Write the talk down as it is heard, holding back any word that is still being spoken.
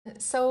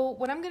So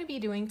what I'm going to be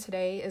doing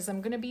today is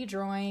I'm going to be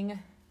drawing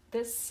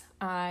this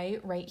eye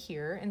right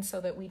here, and so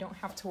that we don't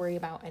have to worry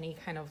about any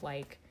kind of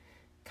like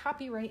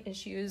copyright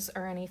issues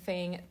or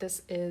anything,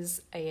 this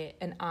is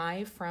an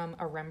eye from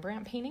a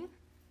Rembrandt painting.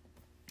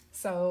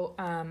 So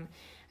I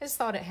just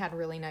thought it had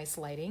really nice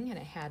lighting and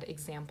it had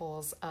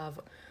examples of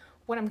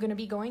what I'm going to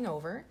be going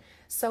over.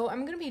 So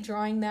I'm going to be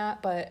drawing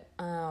that, but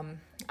I'm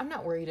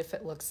not worried if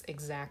it looks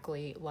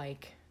exactly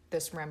like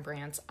this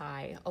Rembrandt's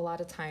eye. A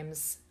lot of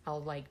times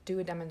I'll like do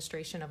a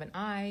demonstration of an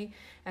eye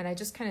and I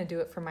just kind of do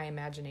it for my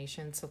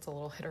imagination, so it's a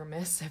little hit or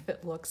miss if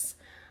it looks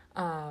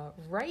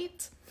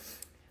right.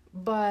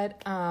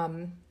 But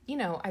you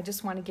know, I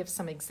just want to give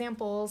some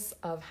examples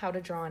of how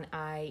to draw an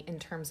eye in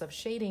terms of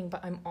shading,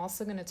 but I'm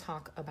also going to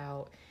talk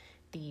about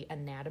the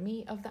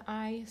anatomy of the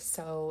eye,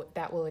 so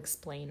that will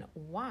explain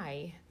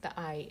why the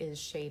eye is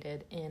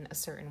shaded in a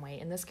certain way.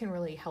 And this can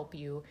really help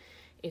you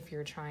if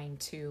you're trying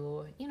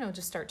to, you know,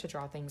 just start to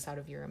draw things out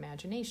of your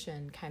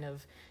imagination, kind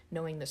of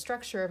knowing the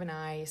structure of an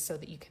eye so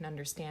that you can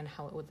understand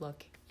how it would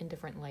look in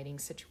different lighting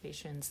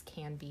situations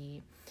can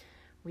be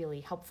really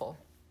helpful.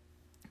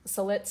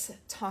 So let's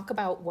talk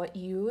about what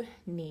you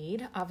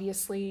need.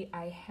 Obviously,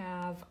 I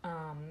have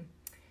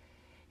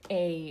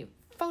a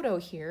photo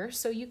here,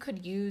 so you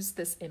could use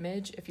this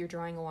image if you're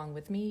drawing along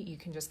with me. You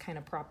can just kind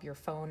of prop your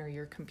phone or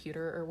your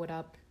computer or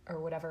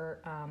whatever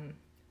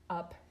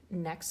up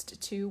next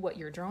to what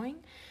you're drawing.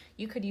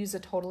 You could use a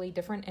totally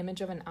different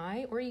image of an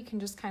eye, or you can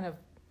just kind of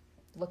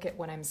look at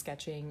what I'm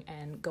sketching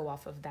and go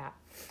off of that.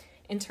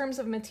 In terms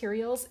of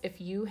materials, if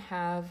you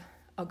have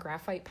a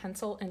graphite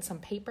pencil and some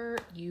paper,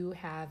 you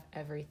have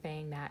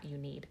everything that you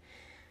need.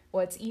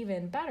 What's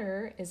even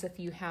better is if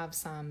you have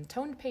some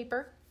toned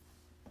paper,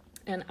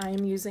 and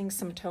I'm using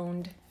some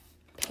toned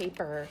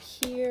paper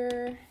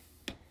here.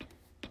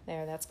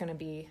 There, that's going to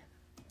be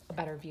a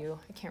better view.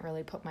 I can't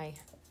really put my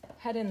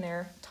head in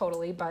there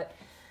totally, but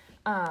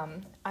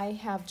I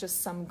have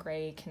just some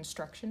gray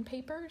construction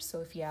paper.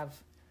 So if you have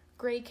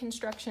gray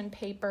construction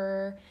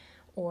paper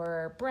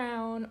or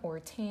brown or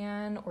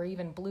tan or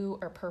even blue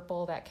or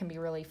purple, that can be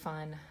really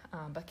fun.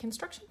 But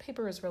construction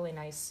paper is really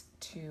nice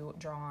to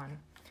draw on.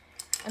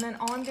 And then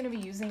all I'm going to be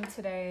using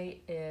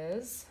today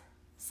is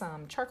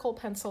some charcoal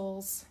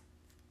pencils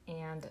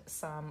and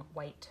some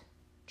white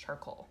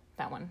charcoal,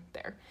 that one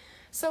there.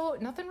 So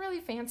nothing really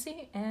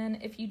fancy,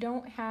 and if you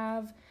don't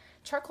have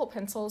charcoal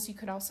pencils, you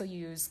could also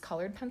use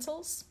colored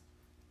pencils.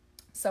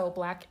 So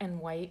black and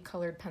white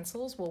colored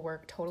pencils will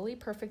work totally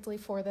perfectly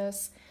for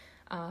this.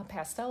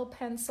 Pastel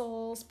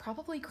pencils,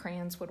 probably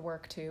crayons would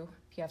work too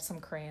if you have some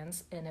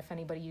crayons, and if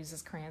anybody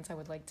uses crayons, I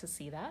would like to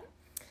see that.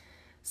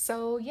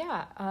 So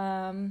yeah,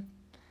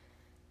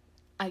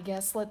 I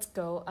guess let's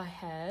go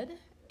ahead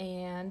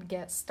and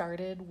get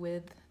started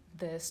with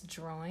this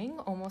drawing.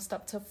 Almost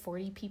up to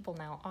 40 people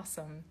now.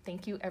 Awesome.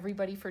 Thank you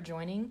everybody for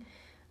joining.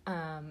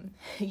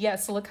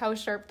 Yes, look how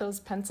sharp those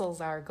pencils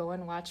are. Go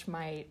and watch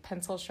my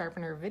pencil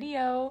sharpener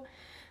video.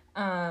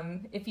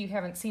 If you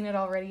haven't seen it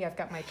already, I've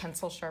got my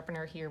pencil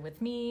sharpener here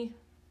with me,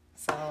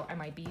 so I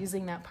might be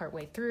using that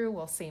partway through.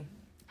 We'll see.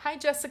 Hi,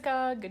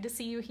 Jessica. Good to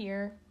see you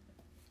here.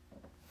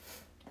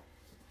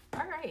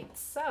 All right,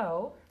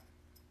 so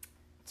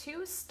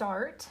to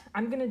start,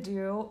 I'm going to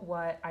do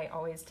what I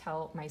always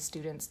tell my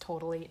students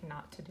totally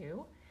not to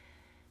do,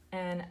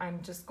 and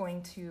I'm just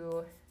going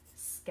to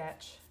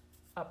sketch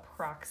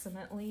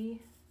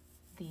approximately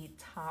the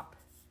top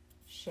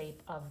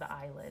shape of the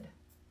eyelid.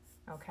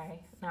 Okay,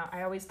 now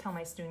I always tell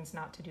my students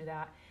not to do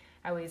that.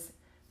 I always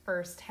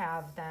first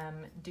have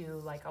them do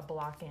like a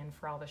block in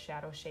for all the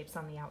shadow shapes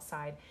on the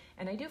outside,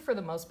 and I do for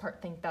the most part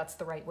think that's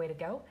the right way to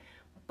go,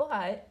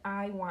 but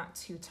I want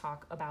to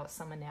talk about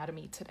some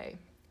anatomy today.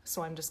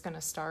 So I'm just going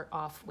to start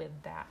off with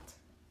that.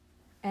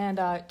 And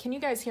can you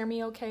guys hear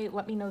me okay?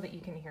 Let me know that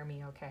you can hear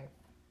me okay.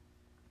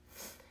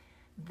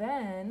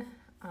 Then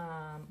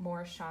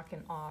more shock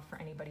and awe for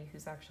anybody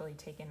who's actually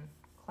taken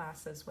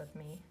classes with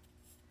me.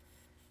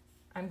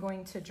 I'm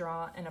going to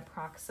draw an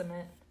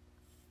approximate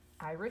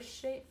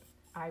iris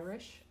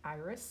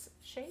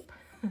shape.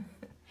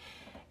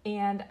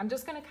 And I'm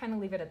just going to kind of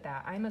leave it at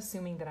that. I'm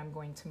assuming that I'm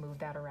going to move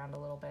that around a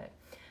little bit.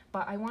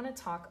 But I want to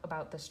talk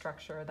about the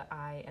structure of the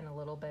eye and a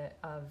little bit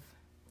of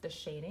the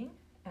shading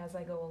as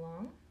I go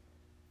along.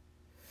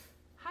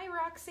 Hi,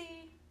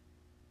 Roxy.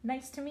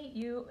 Nice to meet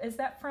you. Is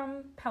that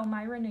from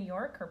Palmyra, New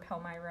York, or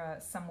Palmyra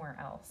somewhere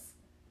else?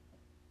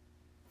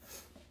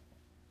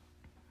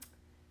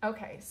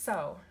 Okay,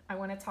 so I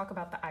want to talk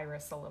about the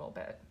iris a little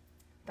bit.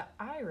 The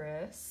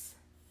iris,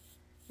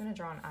 I'm going to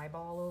draw an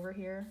eyeball over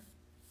here.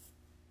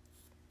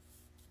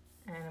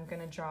 And I'm going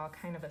to draw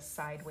kind of a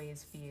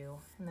sideways view.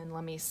 And then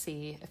let me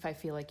see if I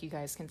feel like you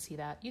guys can see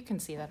that. You can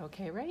see that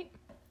okay, right?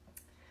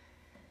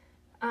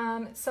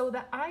 So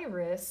the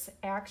iris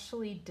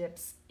actually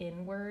dips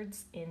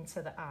inwards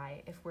into the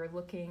eye. If we're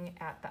looking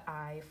at the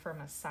eye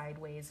from a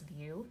sideways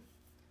view,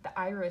 the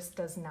iris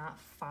does not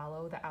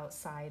follow the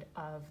outside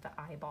of the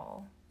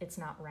eyeball. It's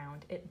not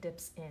round, it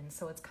dips in.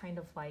 So it's kind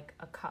of like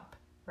a cup,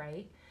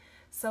 right?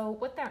 So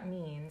what that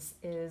means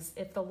is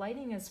if the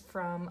lighting is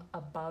from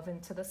above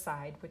and to the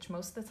side, which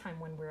most of the time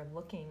when we're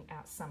looking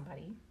at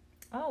somebody,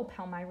 oh,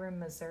 Palmyra,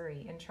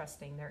 Missouri,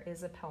 interesting. There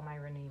is a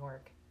Palmyra, New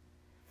York.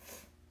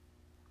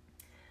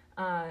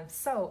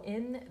 So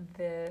in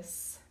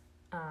this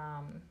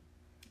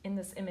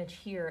image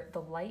here,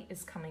 the light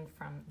is coming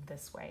from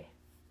this way.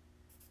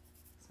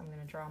 So I'm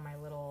going to draw my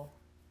little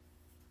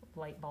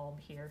light bulb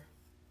here.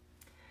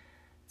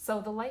 So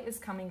the light is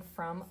coming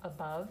from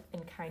above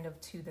and kind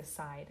of to the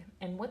side.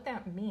 And what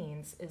that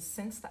means is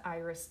since the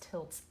iris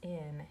tilts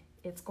in,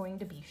 it's going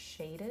to be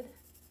shaded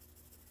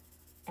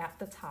at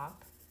the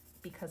top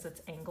because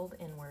it's angled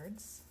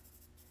inwards,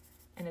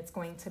 and it's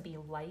going to be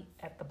light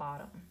at the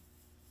bottom.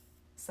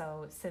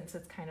 So since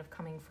it's kind of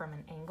coming from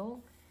an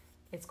angle,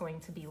 it's going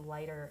to be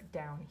lighter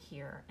down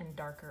here and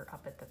darker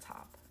up at the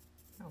top.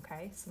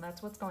 Okay, so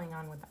that's what's going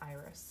on with the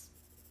iris.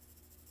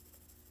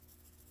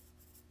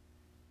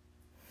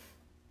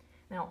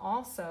 Now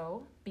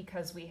also,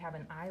 because we have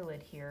an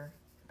eyelid here,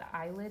 the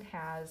eyelid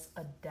has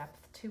a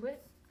depth to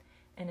it,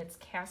 and it's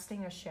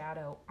casting a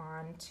shadow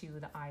onto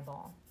the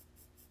eyeball.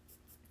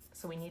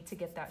 So we need to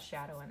get that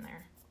shadow in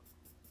there.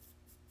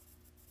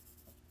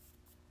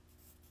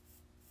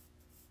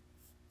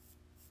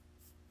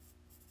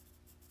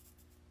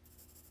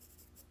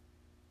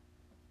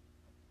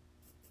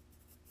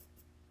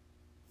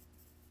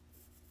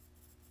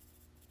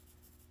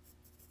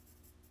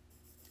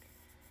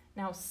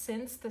 Now,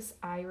 since this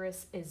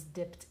iris is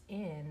dipped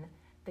in,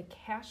 the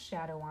cast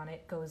shadow on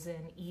it goes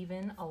in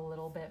even a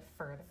little bit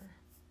further,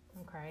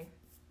 okay?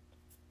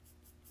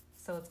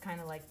 So it's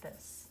kind of like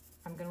this.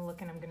 I'm gonna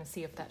look and I'm gonna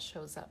see if that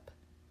shows up.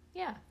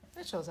 Yeah,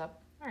 it shows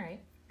up, all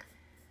right.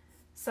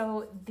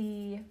 So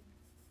the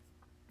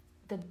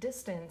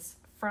distance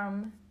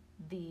from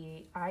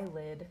the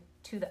eyelid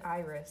to the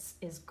iris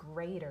is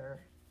greater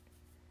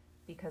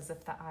because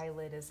if the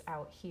eyelid is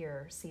out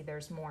here, see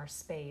there's more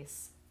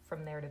space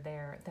from there to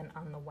there than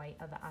on the white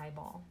of the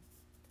eyeball.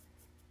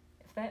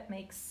 If that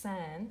makes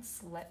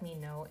sense, let me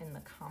know in the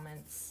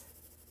comments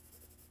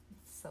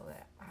so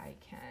that I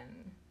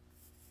can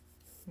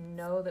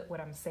know that what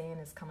I'm saying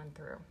is coming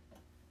through.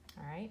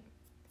 All right,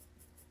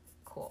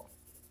 cool.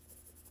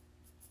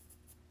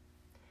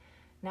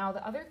 Now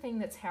the other thing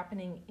that's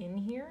happening in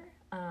here,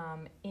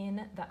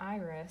 in the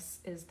iris,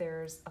 is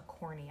there's a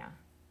cornea.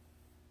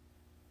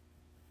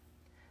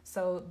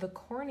 So the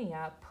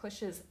cornea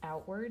pushes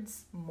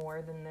outwards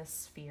more than this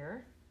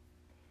sphere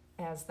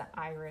as the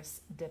iris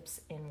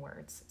dips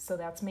inwards. So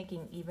that's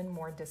making even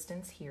more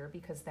distance here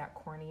because that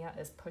cornea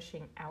is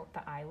pushing out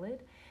the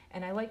eyelid.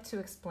 And I like to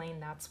explain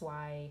that's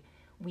why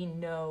we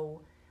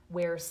know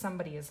where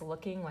somebody is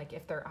looking, like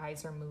if their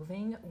eyes are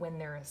moving when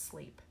they're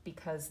asleep,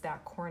 because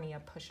that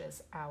cornea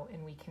pushes out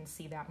and we can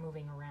see that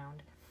moving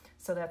around.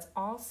 So that's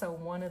also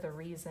one of the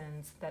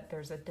reasons that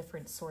there's a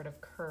different sort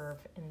of curve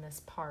in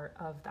this part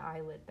of the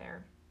eyelid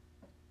there.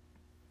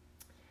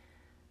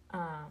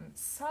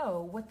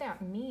 So what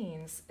that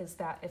means is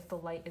that if the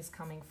light is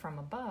coming from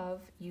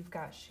above, you've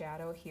got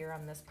shadow here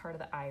on this part of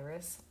the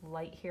iris,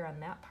 light here on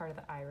that part of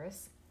the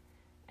iris,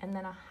 and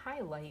then a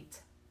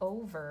highlight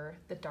over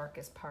the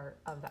darkest part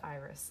of the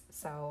iris.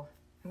 So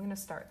I'm going to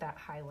start that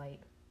highlight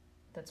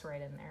that's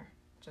right in there.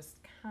 Just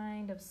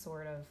kind of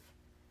sort of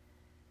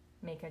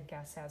make a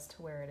guess as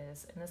to where it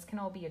is. And this can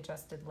all be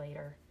adjusted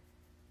later.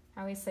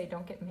 I always say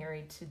don't get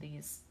married to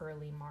these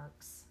early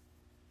marks.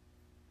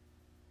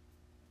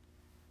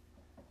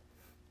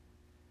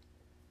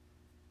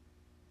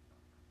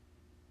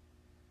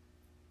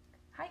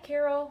 Hi,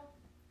 Carol.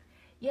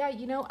 Yeah,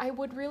 you know, I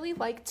would really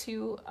like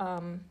to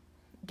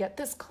get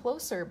this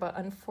closer, but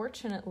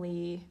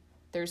unfortunately,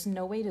 there's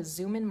no way to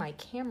zoom in my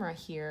camera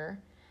here.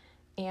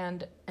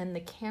 And the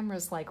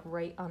camera's like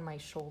right on my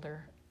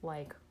shoulder,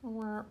 like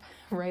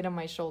right on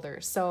my shoulder.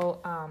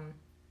 So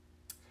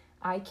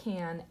I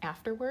can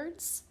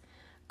afterwards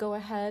go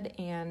ahead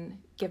and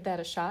give that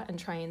a shot and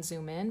try and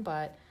zoom in,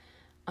 but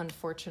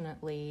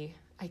unfortunately,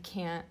 I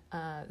can't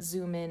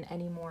zoom in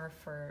anymore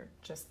for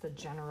just the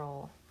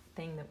general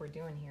thing that we're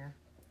doing here.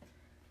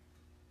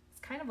 It's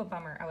kind of a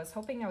bummer. I was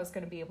hoping I was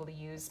going to be able to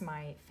use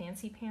my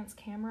fancy pants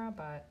camera,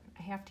 but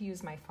I have to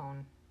use my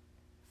phone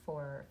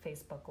for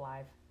Facebook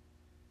Live.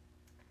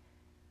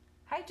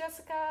 Hi,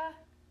 Jessica.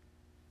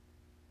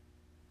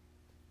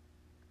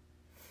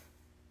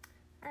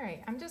 All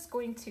right, I'm just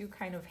going to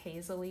kind of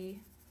hazily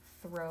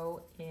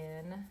throw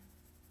in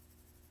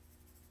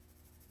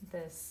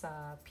this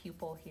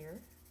pupil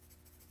here.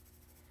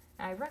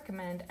 I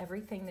recommend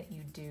everything that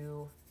you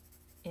do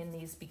in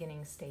these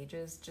beginning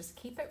stages, just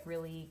keep it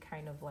really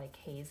kind of like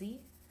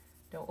hazy.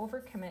 Don't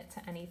overcommit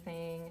to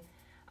anything.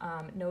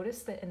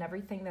 Notice that in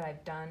everything that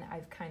I've done,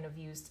 I've kind of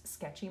used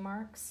sketchy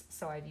marks.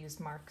 So I've used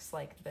marks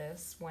like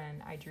this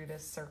when I drew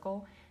this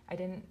circle. I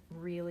didn't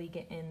really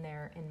get in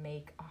there and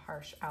make a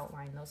harsh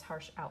outline. Those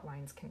harsh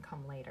outlines can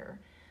come later.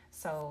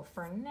 So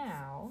for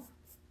now,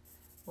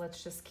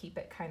 let's just keep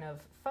it kind of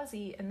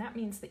fuzzy, and that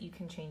means that you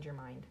can change your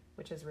mind,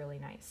 which is really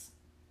nice.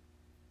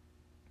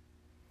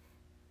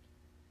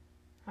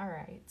 All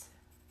right,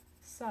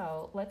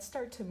 So let's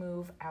start to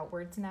move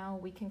outwards now.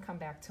 We can come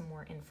back to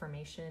more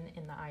information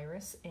in the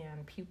iris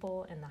and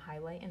pupil and the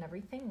highlight and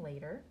everything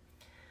later.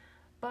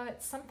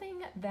 But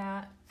something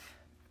that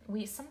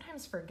we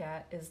sometimes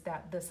forget is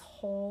that this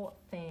whole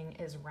thing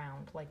is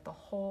round, like the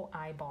whole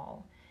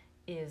eyeball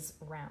is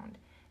round.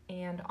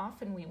 And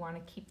often we want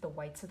to keep the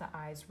whites of the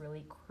eyes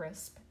really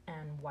crisp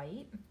and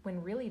white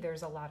when really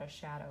there's a lot of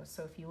shadow.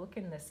 So if you look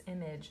in this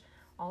image,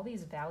 all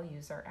these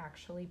values are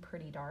actually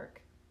pretty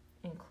dark,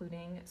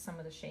 including some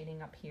of the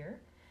shading up here.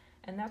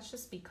 And that's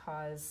just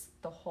because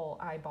the whole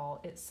eyeball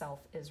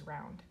itself is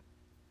round.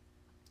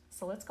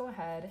 So let's go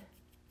ahead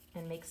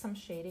and make some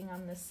shading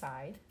on this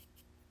side.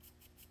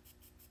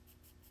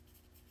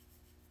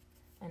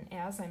 And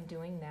as I'm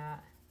doing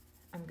that,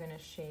 I'm going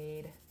to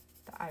shade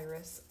the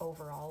iris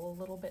overall a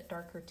little bit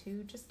darker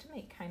too, just to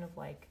make kind of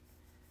like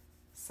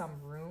some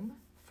room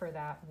for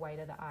that white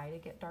of the eye to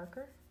get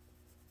darker.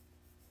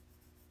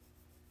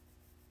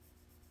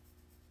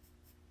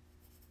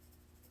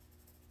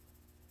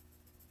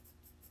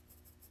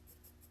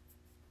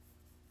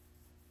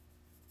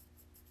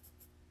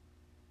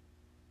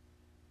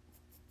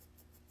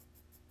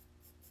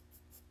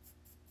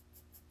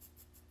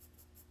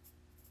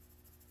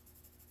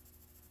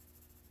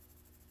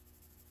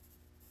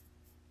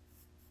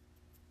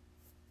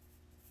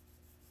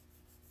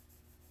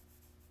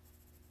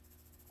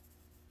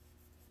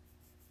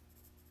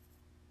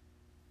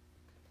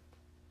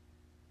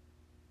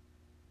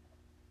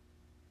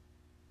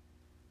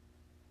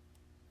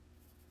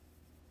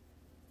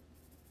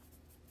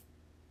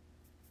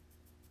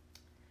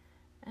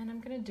 And I'm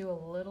going to do a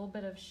little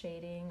bit of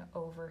shading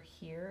over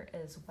here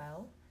as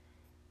well.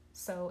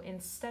 So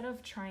instead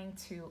of trying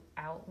to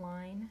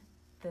outline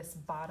this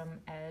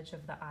bottom edge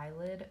of the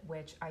eyelid,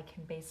 which I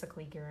can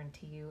basically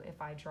guarantee you if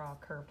I draw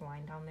a curved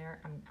line down there,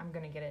 I'm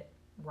going to get it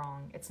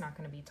wrong. It's not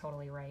going to be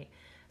totally right.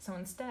 So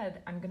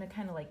instead, I'm going to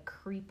kind of like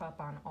creep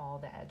up on all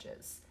the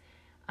edges.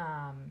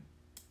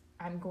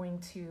 I'm going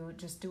to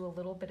just do a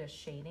little bit of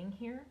shading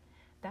here.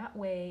 That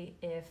way,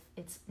 if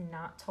it's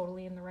not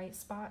totally in the right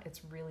spot,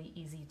 it's really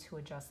easy to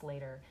adjust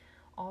later.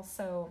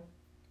 Also,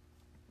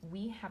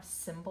 we have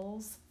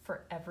symbols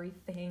for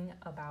everything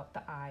about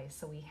the eye.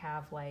 So we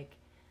have like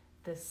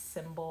this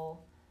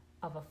symbol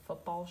of a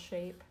football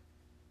shape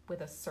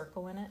with a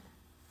circle in it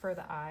for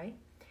the eye.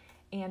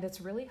 And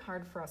it's really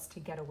hard for us to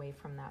get away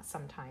from that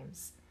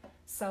sometimes.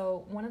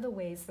 So one of the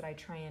ways that I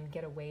try and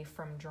get away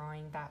from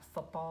drawing that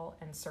football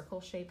and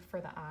circle shape for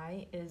the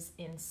eye is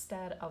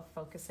instead of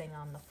focusing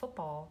on the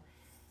football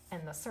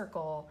and the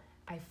circle,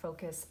 I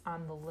focus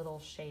on the little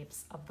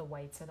shapes of the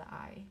whites of the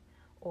eye,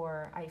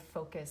 or I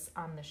focus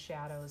on the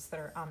shadows that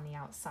are on the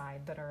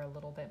outside that are a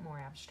little bit more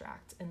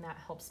abstract, and that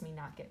helps me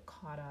not get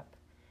caught up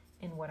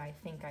in what I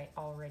think I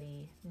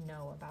already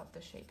know about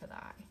the shape of the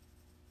eye.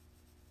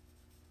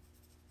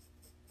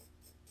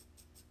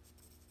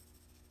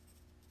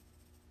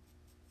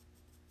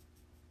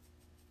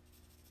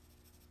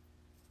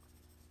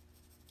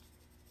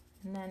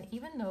 And then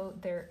even though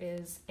there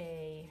is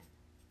a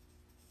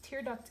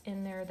tear duct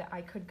in there that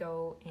I could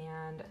go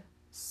and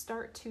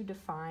start to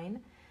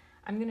define,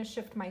 I'm going to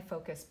shift my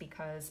focus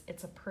because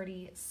it's a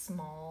pretty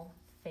small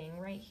thing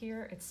right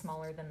here. It's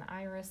smaller than the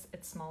iris,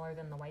 it's smaller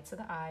than the whites of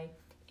the eye,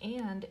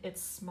 and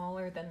it's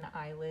smaller than the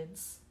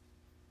eyelids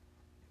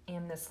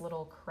and this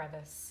little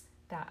crevice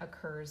that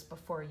occurs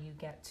before you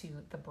get to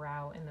the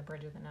brow and the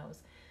bridge of the nose.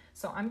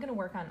 So I'm going to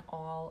work on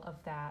all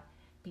of that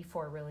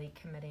before really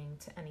committing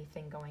to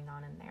anything going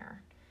on in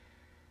there.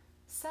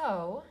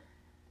 So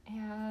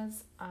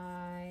as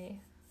I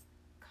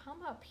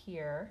come up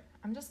here,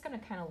 I'm just going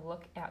to kind of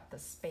look at the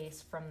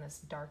space from this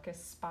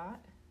darkest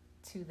spot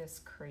to this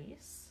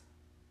crease.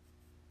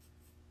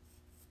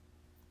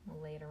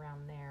 I'll lay it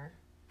around there.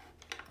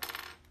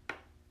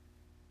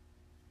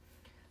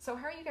 So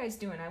how are you guys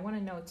doing? I want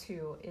to know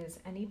too, is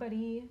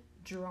anybody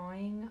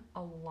drawing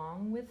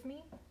along with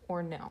me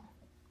or no?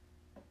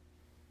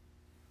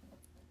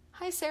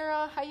 Hi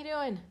Sarah, how you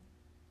doing?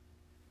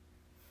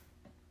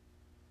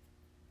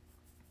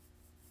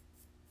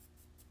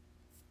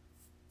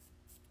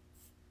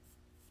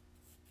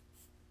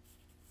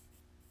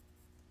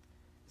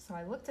 So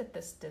I looked at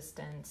this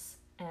distance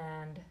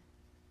and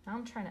now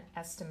I'm trying to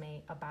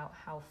estimate about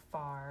how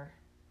far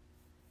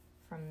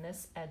from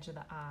this edge of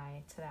the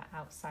eye to that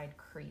outside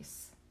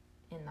crease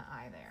in the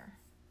eye there.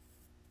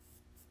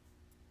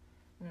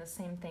 And the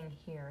same thing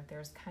here,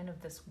 there's kind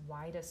of this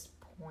widest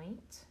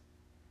point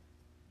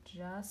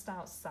just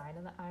outside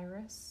of the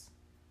iris.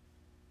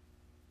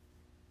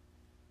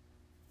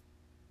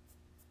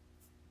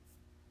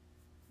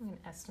 I'm going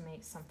to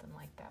estimate something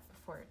like that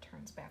before it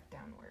turns back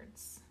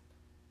downwards.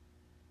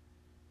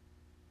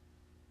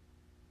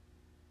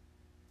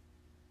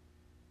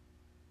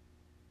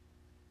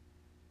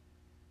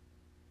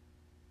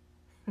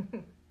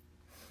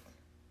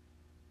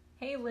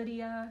 Hey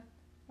Lydia,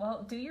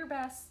 well, do your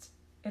best.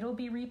 It'll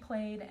be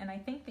replayed, and I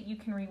think that you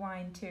can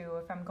rewind too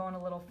if I'm going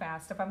a little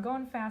fast. If I'm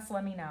going fast,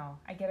 let me know.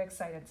 I get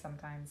excited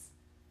sometimes.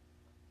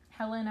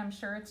 Helen, I'm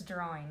sure it's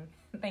drawing.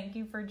 Thank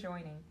you for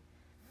joining.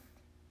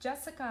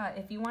 Jessica,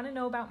 if you want to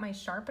know about my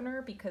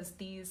sharpener, because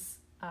these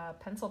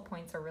pencil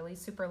points are really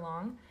super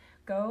long,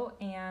 go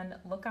and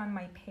look on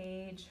my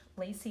page,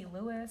 Lacey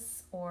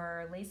Lewis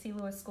or Lacey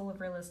Lewis School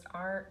of Realist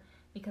Art,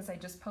 because I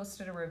just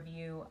posted a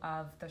review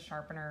of the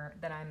sharpener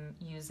that I'm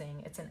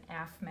using. It's an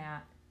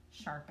AFMAT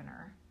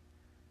sharpener.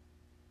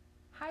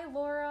 Hi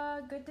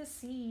Laura, good to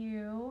see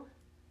you.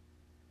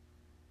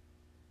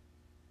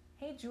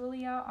 Hey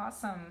Julia,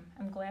 awesome.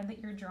 I'm glad that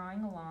you're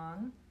drawing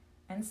along.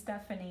 And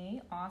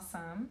Stephanie,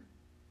 awesome.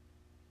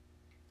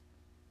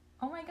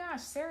 Oh my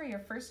gosh, Sarah, your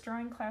first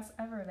drawing class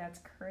ever. That's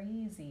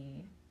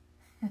crazy.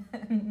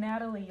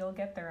 Natalie, you'll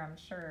get there, I'm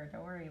sure.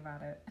 Don't worry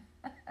about it.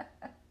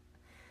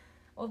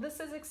 Well,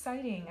 this is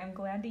exciting. I'm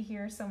glad to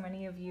hear so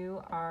many of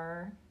you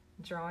are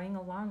drawing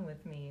along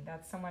with me.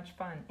 That's so much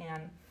fun.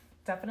 And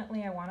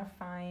definitely I want to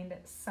find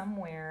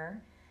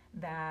somewhere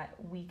that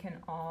we can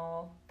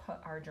all put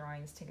our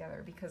drawings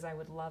together, because I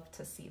would love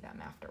to see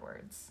them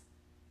afterwards.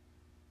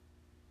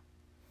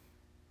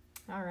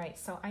 All right,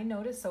 so I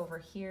notice over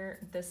here,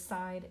 this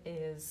side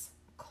is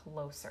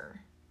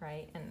closer,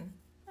 right? And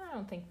I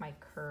don't think my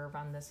curve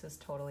on this is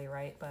totally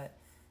right, but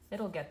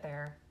it'll get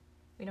there.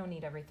 We don't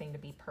need everything to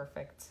be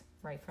perfect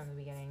right from the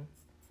beginning.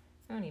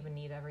 We don't even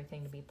need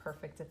everything to be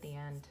perfect at the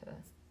end to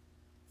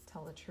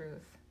tell the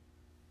truth.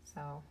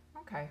 So,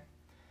 okay.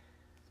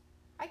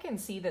 I can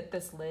see that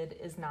this lid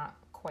is not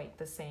quite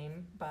the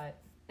same, but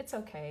it's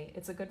okay.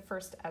 It's a good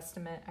first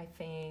estimate, I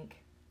think.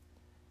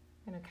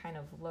 I'm gonna kind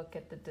of look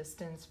at the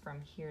distance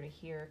from here to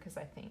here, because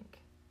I think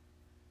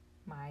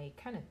my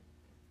kind of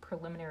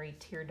preliminary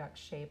tear duct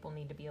shape will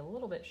need to be a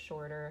little bit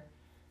shorter,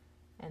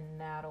 and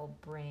that'll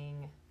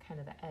bring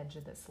kind of the edge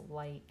of this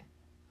light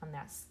on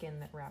that skin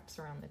that wraps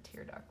around the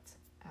tear duct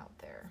out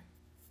there.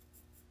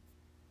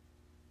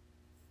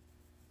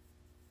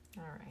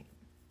 All right.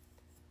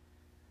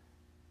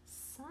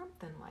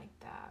 Something like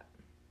that.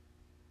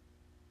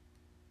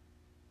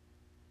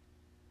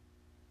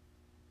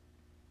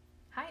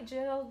 Hi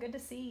Jill, good to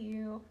see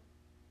you.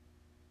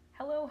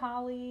 Hello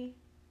Holly.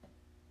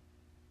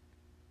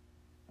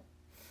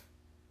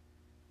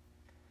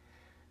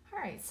 All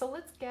right, so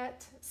let's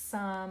get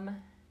some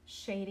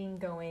shading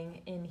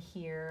going in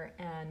here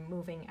and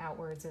moving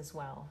outwards as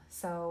well.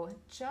 So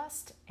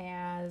just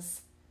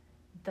as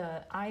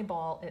the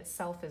eyeball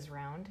itself is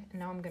round, and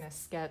now I'm gonna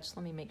sketch,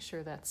 let me make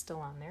sure that's still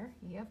on there.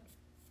 Yep.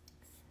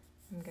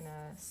 I'm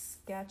gonna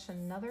sketch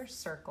another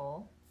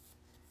circle,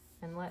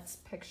 and let's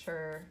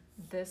picture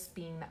this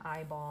being the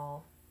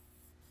eyeball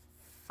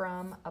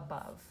from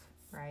above,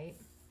 right?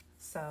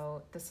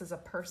 So this is a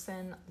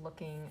person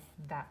looking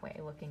that way,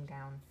 looking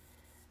down,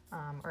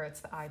 or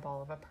it's the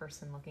eyeball of a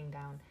person looking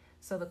down.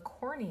 So the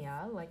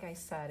cornea, like I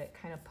said, it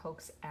kind of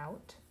pokes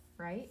out,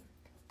 right?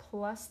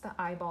 Plus the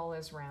eyeball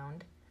is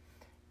round.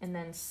 And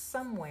then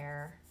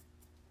somewhere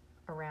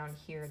around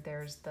here,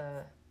 there's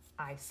the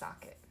eye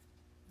socket,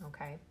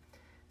 okay?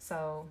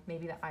 So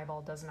maybe the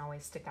eyeball doesn't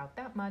always stick out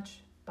that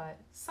much, but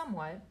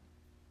somewhat.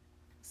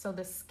 So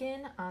the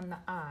skin on the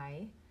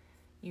eye,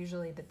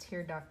 usually the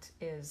tear duct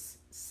is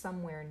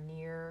somewhere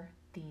near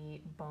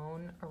the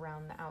bone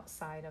around the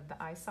outside of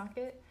the eye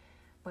socket,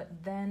 but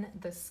then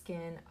the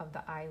skin of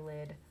the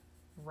eyelid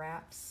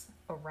wraps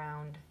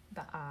around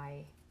the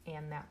eye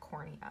and that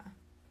cornea.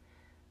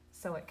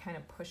 So it kind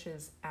of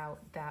pushes out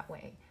that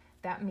way.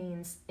 That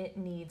means it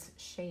needs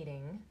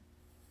shading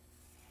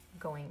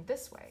going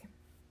this way.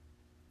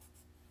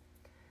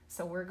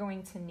 So we're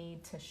going to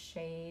need to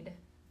shade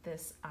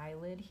this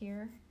eyelid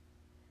here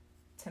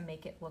to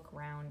make it look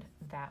round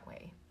that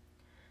way.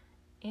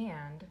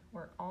 And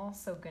we're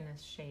also going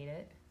to shade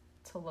it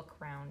to look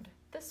round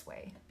this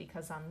way,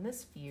 because on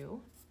this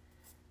view,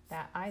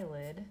 that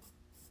eyelid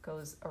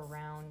goes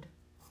around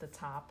the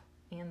top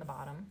and the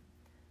bottom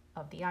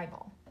of the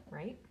eyeball,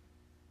 right?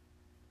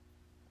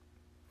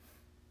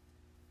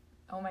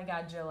 Oh my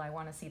God, Jill, I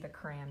want to see the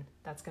crayon.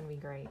 That's going to be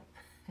great.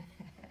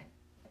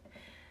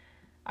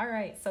 All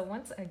right, so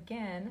once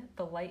again,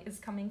 the light is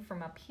coming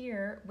from up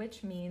here,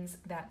 which means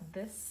that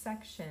this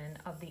section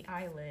of the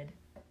eyelid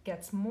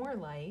gets more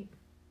light,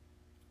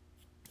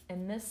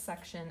 and this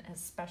section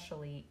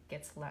especially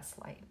gets less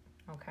light,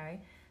 okay?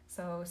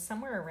 So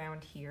somewhere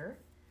around here,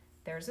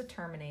 there's a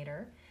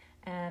terminator,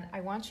 and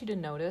I want you to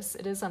notice,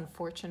 it is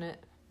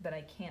unfortunate that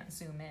I can't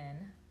zoom in,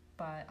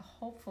 but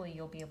hopefully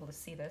you'll be able to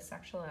see this.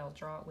 Actually, I'll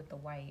draw it with the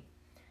white.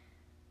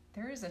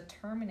 There is a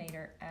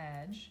terminator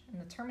edge, and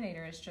the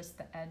terminator is just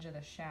the edge of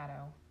the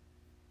shadow,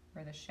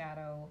 where the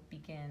shadow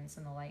begins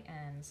and the light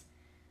ends.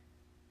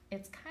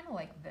 It's kind of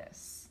like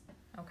this,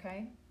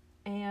 okay?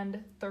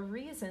 And the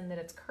reason that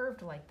it's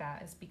curved like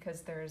that is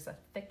because there's a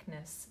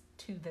thickness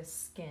to this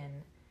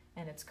skin,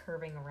 and it's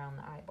curving around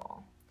the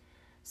eyeball.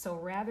 So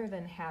rather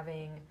than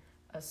having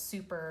a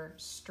super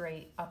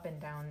straight up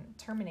and down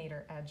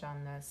terminator edge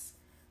on this,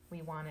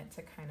 we want it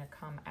to kind of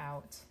come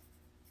out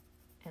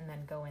and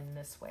then go in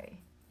this way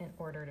in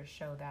order to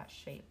show that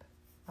shape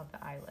of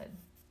the eyelid.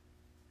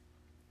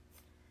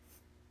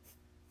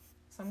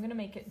 So So I'm going to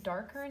make it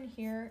darker in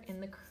here in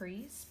the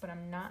crease, but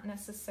I'm not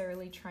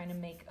necessarily trying to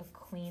make a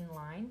clean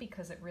line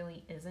because it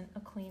really isn't a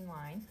clean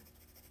line.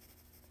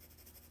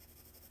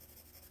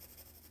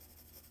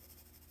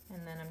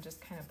 And then I'm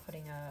just kind of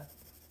putting a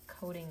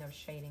coating of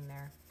shading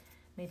there.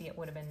 Maybe it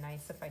would have been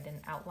nice if I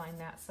didn't outline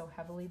that so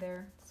heavily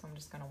there, so I'm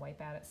just going to wipe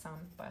at it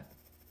some, but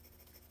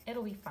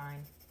it'll be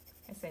fine.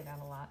 I say that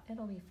a lot.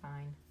 It'll be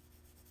fine.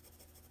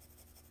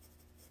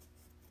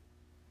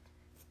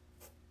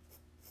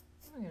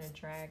 I'm going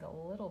to drag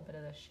a little bit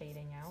of the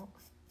shading out.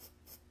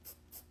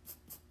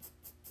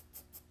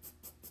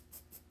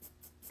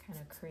 Kind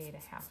of create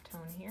a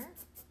halftone here.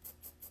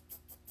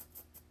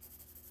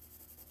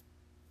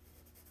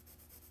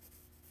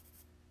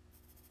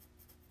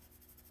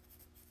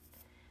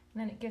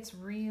 And then it gets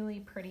really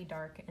pretty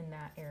dark in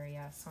that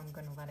area, so I'm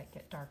going to let it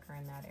get darker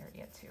in that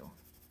area too.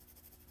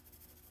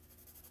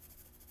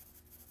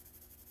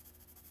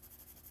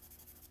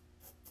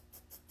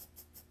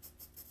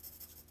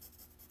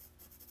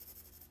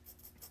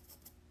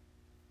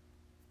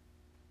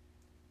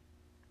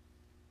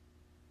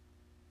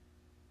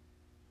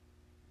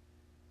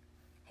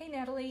 Hey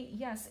Natalie,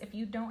 yes, if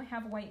you don't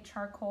have white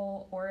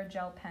charcoal or a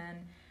gel pen,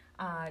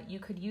 you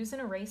could use an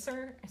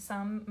eraser.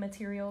 Some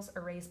materials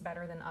erase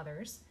better than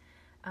others.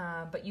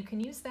 But you can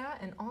use that,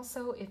 and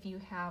also if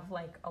you have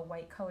like a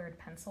white colored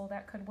pencil,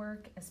 that could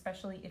work,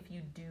 especially if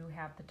you do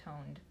have the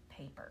toned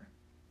paper.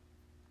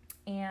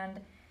 And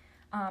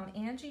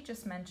Angie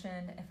just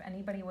mentioned if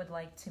anybody would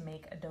like to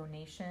make a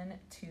donation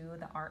to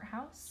the art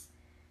house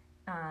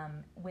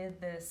with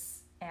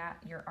this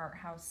At Your Art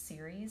House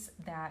series,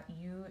 that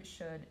you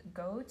should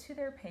go to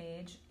their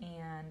page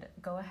and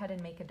go ahead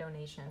and make a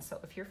donation. So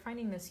if you're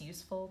finding this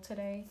useful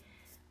today,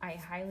 I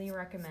highly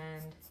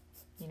recommend,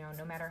 you know,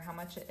 no matter how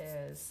much it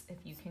is, if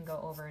you can go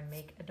over and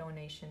make a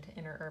donation to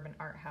Inner Urban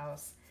Art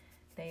House.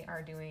 They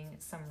are doing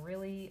some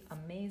really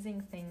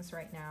amazing things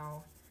right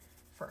now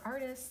for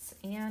artists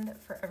and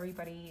for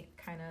everybody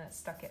kind of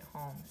stuck at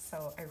home.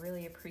 So I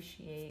really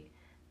appreciate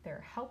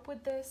their help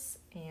with this,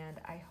 and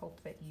I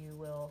hope that you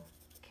will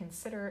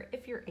consider,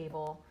 if you're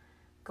able,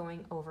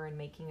 going over and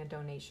making a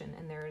donation.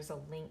 And there is a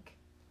link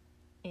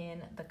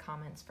in the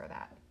comments for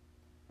that.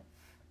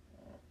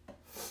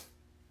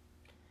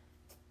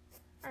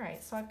 All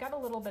right, so I've got a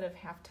little bit of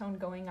halftone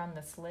going on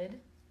this lid.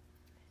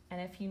 And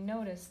if you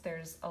notice,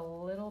 there's a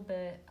little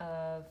bit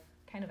of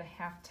kind of a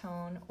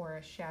halftone or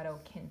a shadow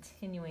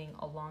continuing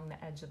along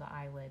the edge of the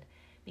eyelid,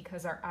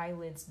 because our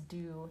eyelids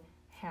do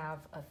have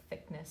a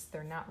thickness.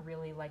 They're not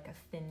really like a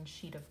thin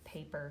sheet of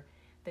paper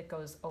that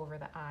goes over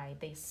the eye.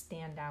 They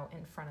stand out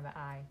in front of the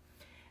eye.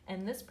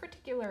 And this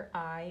particular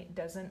eye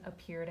doesn't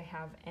appear to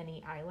have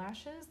any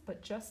eyelashes,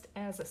 but just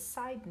as a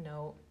side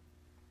note,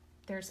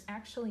 there's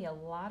actually a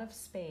lot of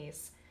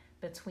space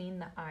between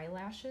the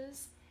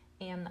eyelashes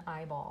and the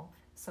eyeball.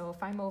 So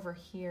if I'm over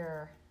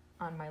here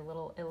on my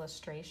little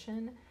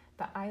illustration,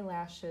 the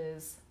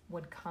eyelashes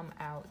would come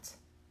out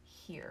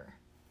here.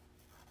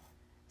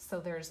 So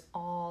there's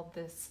all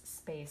this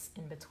space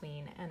in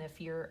between. And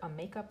if you're a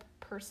makeup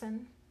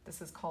person,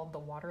 this is called the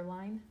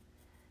waterline.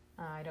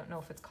 I don't know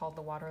if it's called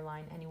the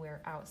waterline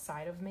anywhere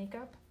outside of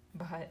makeup,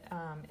 but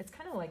it's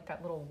kind of like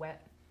that little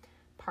wet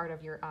part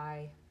of your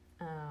eye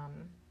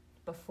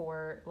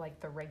before like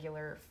the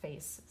regular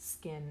face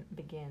skin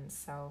begins.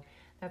 So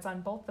that's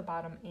on both the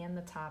bottom and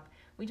the top.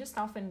 We just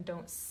often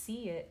don't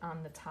see it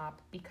on the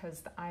top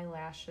because the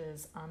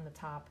eyelashes on the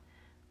top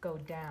go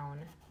down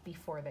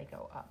before they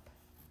go up.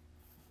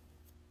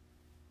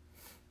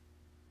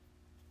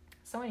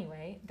 So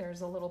anyway,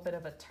 there's a little bit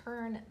of a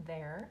turn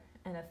there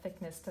and a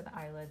thickness to the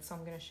eyelid, so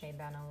I'm going to shade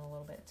that on a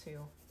little bit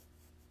too.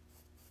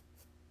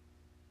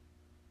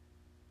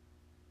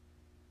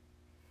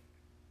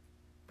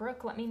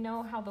 Brooke, let me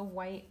know how the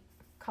white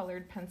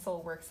colored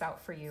pencil works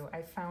out for you.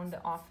 I found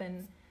that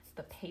often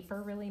the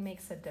paper really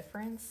makes a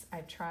difference.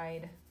 I've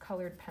tried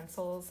colored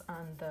pencils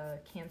on the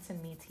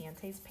Canson Mi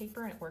Tiente's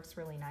paper and it works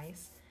really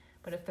nice,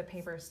 but if the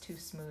paper is too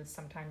smooth,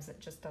 sometimes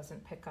it just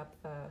doesn't pick up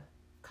the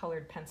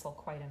colored pencil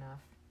quite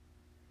enough.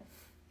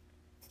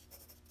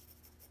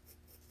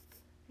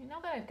 And now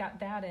that I've got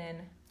that in,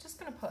 I'm just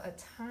going to put a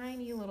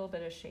tiny little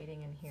bit of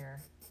shading in here.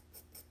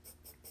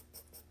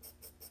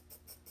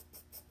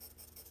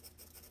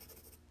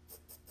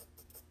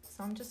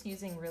 So I'm just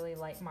using really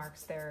light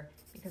marks there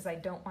because I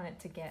don't want it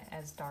to get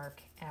as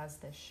dark as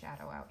this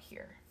shadow out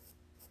here.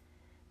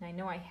 And I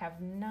know I have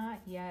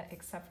not yet,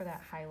 except for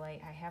that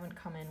highlight, I haven't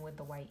come in with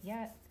the white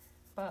yet,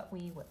 but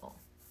we will.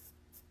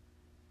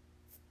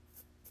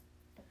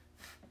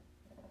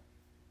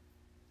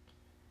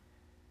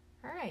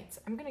 All right,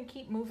 I'm going to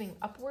keep moving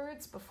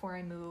upwards before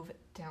I move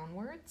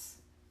downwards.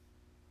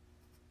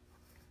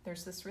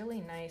 There's this really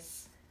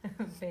nice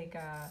big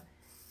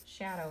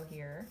shadow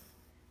here,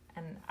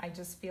 and I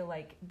just feel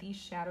like these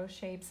shadow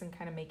shapes and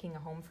kind of making a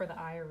home for the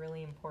eye are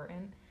really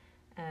important.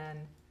 And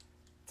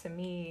to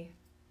me,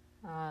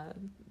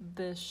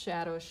 this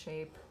shadow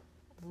shape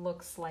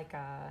looks like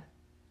a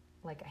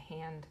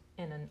hand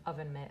in an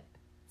oven mitt.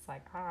 It's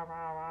like, ah,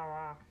 rah, rah,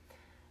 rah.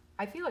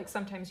 I feel like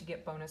sometimes you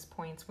get bonus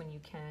points when you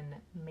can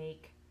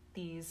make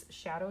these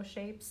shadow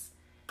shapes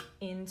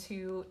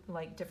into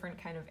like different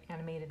kind of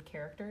animated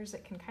characters.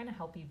 It can kind of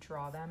help you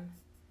draw them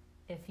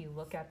if you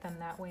look at them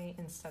that way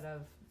instead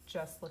of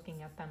just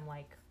looking at them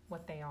like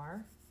what they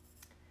are.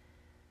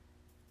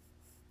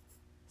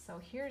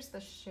 So here's the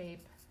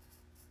shape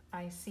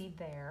I see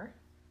there.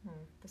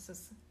 This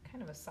is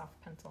kind of a soft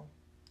pencil.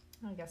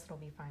 I guess it'll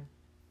be fine.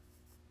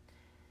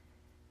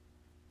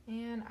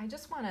 And I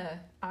just want to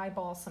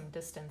eyeball some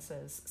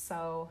distances.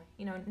 So,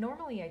 you know,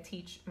 normally I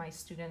teach my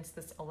students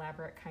this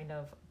elaborate kind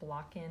of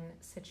block-in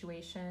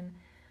situation,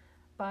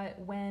 but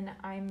when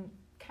I'm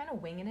kind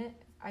of winging it,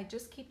 I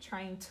just keep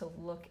trying to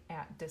look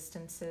at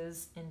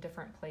distances in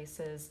different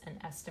places and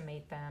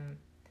estimate them,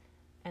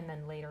 and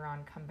then later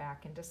on come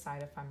back and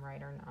decide if I'm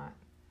right or not.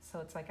 So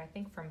it's like, I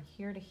think from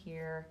here to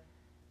here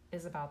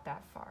is about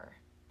that far.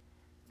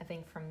 I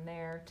think from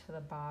there to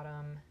the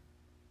bottom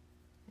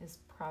is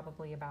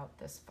probably about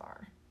this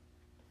far.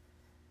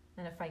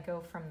 And if I go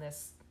from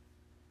this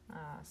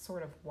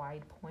sort of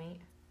wide point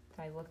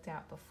that I looked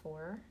at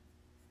before,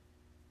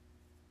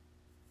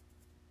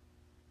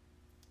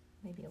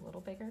 maybe a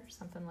little bigger,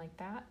 something like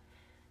that.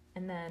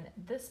 And then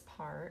this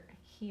part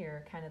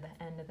here, kind of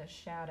the end of the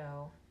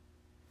shadow,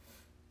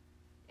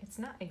 it's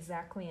not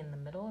exactly in the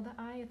middle of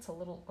the eye, it's a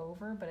little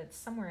over, but it's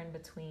somewhere in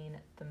between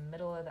the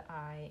middle of the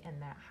eye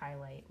and that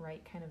highlight,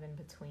 right kind of in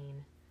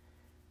between.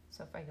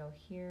 So if I go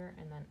here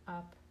and then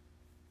up,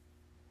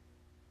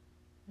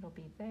 it'll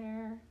be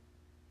there,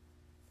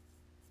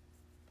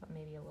 but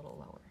maybe a little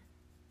lower.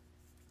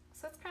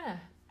 So that's kind of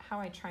how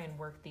I try and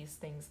work these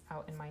things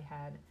out in my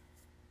head,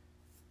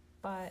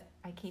 but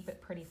I keep it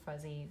pretty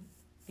fuzzy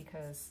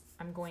because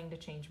I'm going to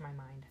change my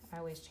mind. I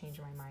always change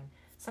my mind.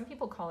 Some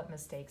people call it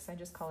mistakes. I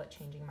just call it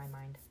changing my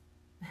mind.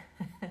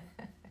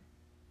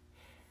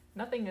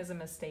 Nothing is a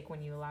mistake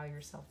when you allow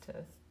yourself to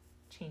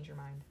change your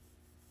mind.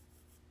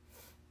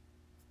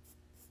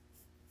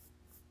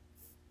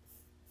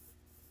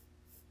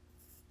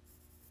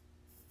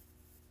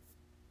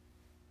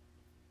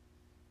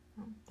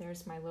 Oh,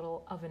 there's my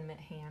little oven mitt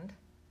hand.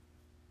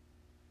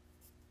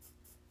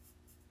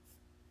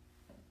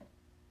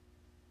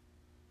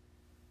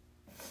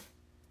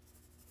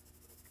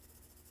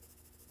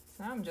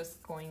 So now I'm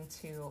just going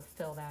to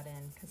fill that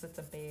in because it's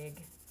a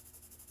big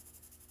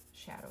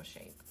shadow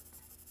shape.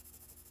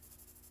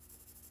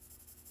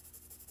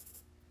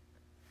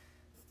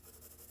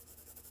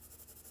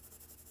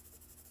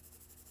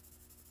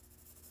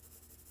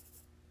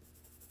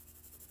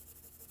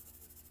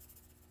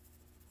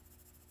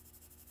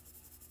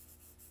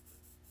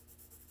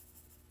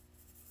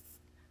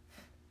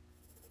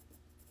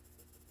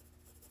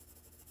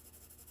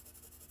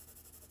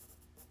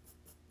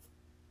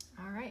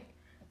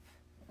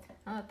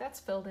 Now that that's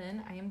filled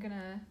in, I am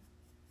gonna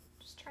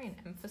just try and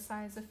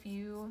emphasize a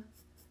few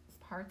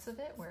parts of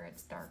it where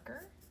it's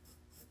darker.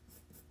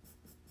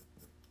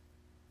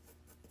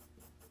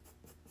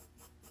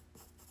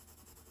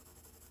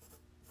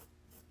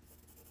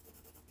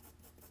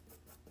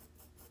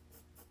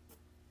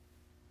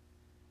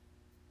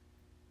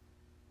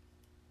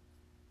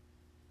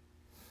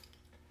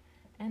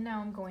 And now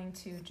I'm going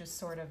to just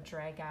sort of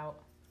drag out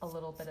a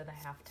little bit of the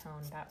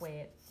halftone. That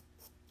way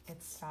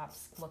it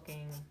stops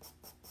looking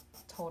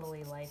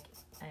totally like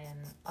an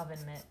oven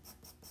mitt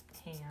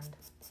hand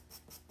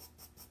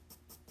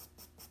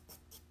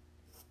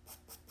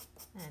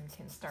and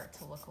can start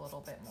to look a little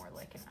bit more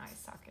like an eye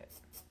socket.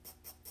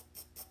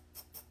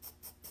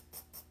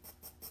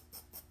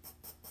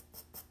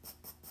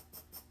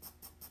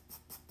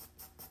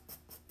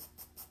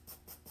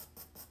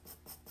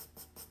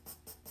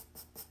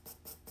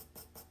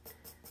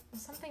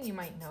 Something you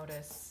might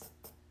notice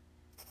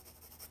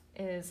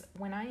is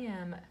when I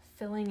am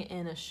filling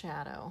in a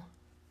shadow,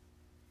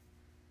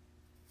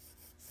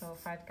 so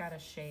if I've got a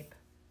shape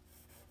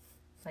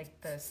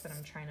like this that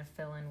I'm trying to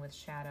fill in with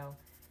shadow,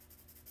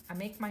 I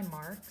make my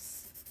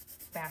marks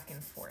back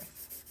and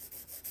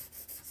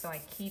forth. So I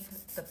keep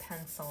the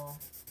pencil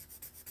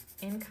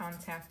in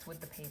contact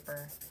with the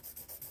paper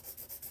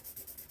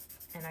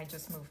and I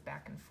just move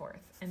back and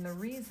forth. And the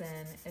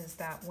reason is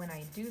that when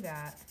I do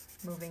that,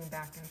 moving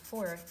back and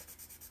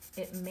forth,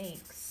 it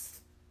makes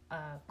a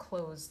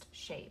closed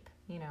shape,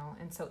 you know,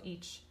 and so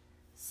each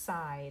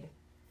side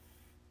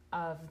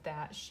of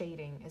that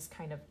shading is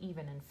kind of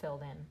even and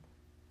filled in.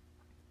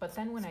 But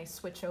then when I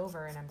switch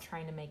over and I'm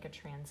trying to make a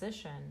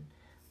transition,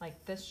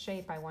 like this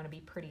shape I want to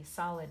be pretty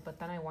solid, but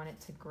then I want it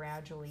to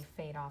gradually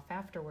fade off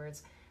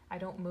afterwards, I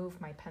don't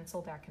move my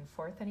pencil back and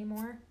forth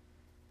anymore.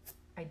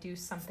 I do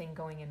something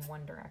going in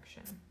one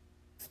direction.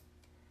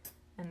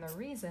 And the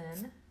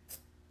reason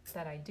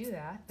that I do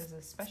that is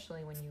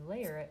especially when you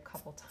layer it a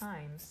couple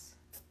times,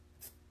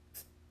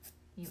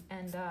 you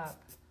end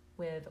up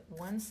with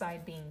one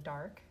side being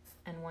dark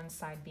and one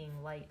side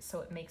being light,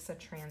 so it makes a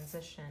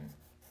transition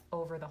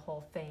over the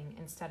whole thing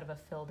instead of a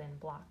filled in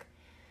block.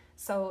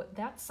 So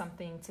that's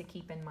something to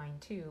keep in mind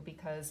too,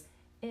 because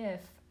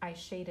if I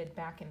shaded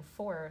back and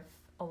forth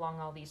along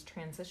all these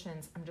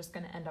transitions, I'm just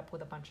going to end up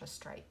with a bunch of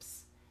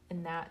stripes.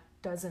 and that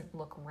doesn't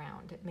look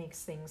round. It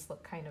makes things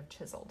look kind of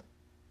chiseled.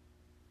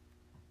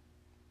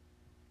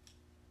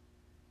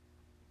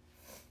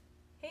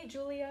 Hey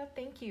Julia,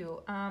 thank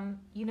you.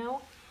 You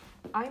know,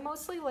 I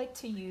mostly like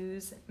to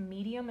use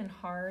medium and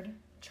hard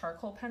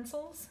charcoal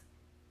pencils,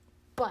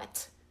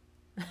 but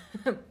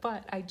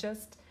I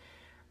just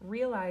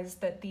realized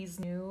that these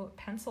new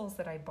pencils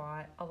that I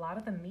bought, a lot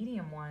of the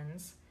medium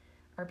ones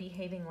are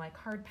behaving like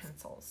hard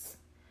pencils.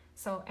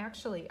 So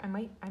actually, I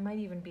might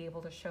even be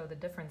able to show the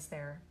difference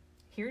there.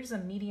 Here's a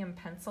medium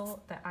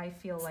pencil that I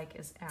feel like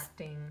is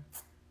acting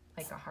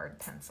like a hard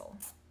pencil.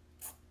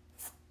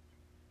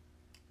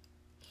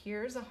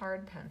 Here's a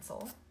hard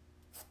pencil.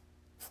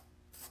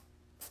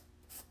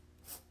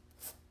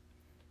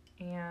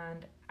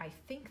 And I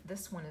think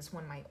this one is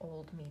one of my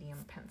old medium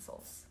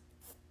pencils.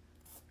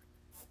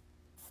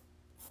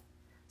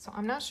 So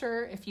I'm not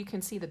sure if you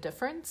can see the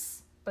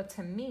difference, but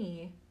to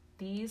me,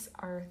 these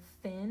are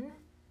thin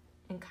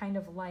and kind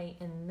of light,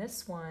 and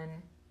this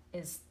one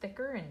is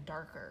thicker and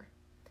darker.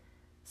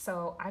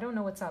 So I don't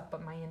know what's up,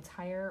 but my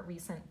entire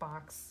recent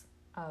box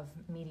of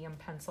medium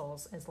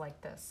pencils is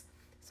like this.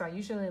 So I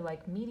usually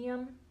like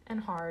medium and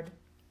hard,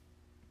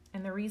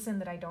 and the reason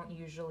that I don't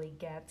usually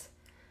get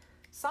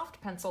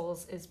soft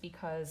pencils is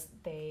because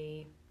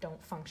they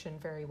don't function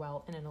very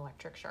well in an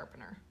electric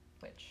sharpener,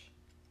 which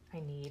I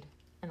need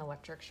an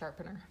electric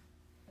sharpener.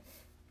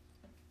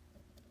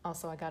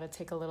 Also, I gotta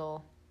take a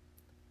little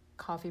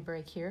coffee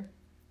break here.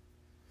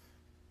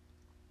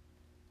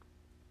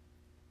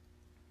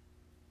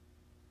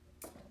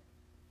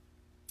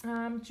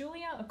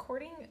 Julia,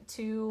 according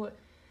to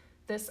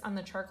this on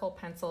the charcoal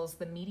pencils,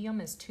 the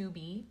medium is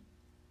 2B.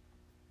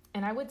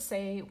 And I would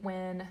say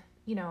when,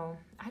 you know,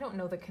 I don't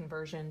know the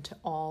conversion to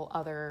all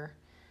other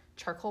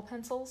charcoal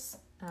pencils,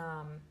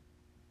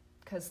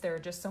 because there are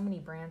just so many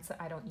brands that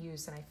I don't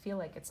use, and I feel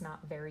like it's not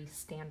very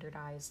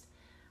standardized.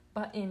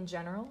 But in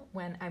general,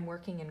 when I'm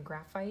working in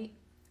graphite,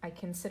 I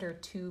consider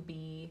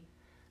 2B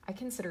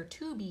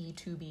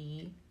to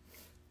be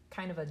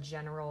kind of a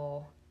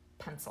general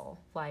pencil.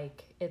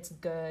 Like, it's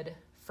good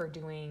for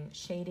doing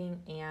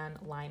shading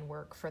and line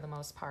work for the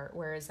most part.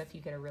 Whereas if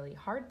you get a really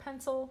hard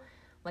pencil,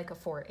 like a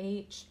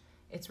 4H,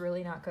 it's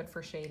really not good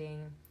for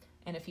shading.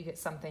 And if you get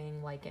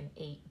something like an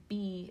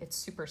 8B, it's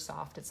super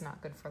soft. It's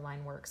not good for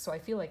line work. So I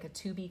feel like a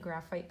 2B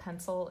graphite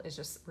pencil is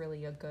just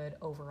really a good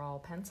overall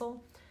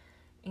pencil.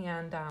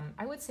 And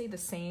I would say the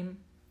same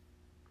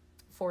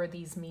for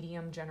these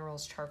medium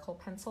General's charcoal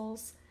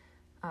pencils.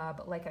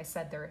 But like I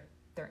said,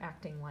 they're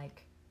acting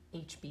like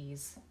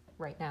HBs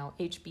right now.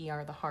 HB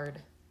are the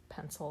hard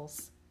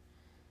pencils.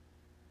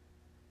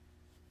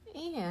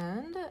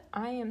 And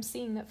I am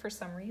seeing that for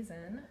some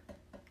reason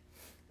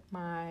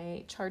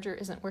my charger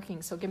isn't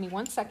working. So give me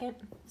 1 second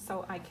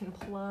so I can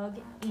plug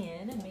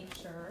in and make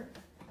sure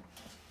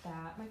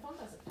that my phone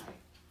doesn't die.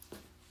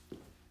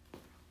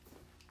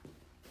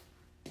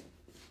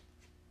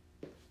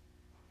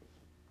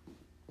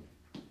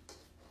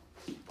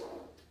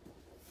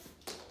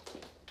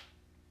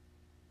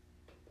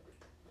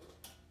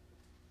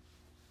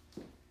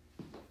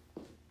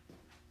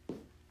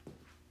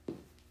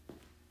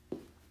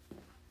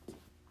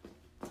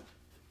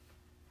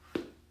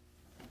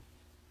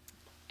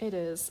 It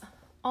is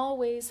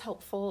always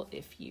helpful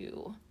if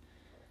you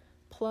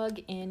plug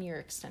in your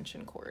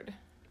extension cord.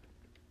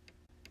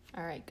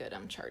 All right, good,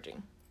 I'm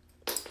charging.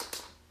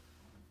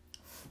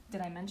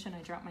 Did I mention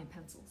I dropped my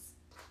pencils?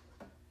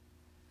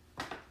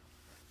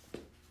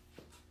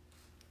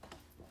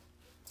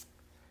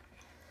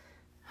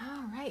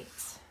 All right.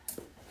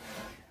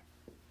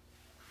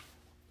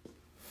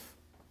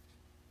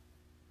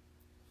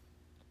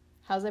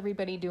 How's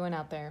everybody doing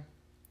out there?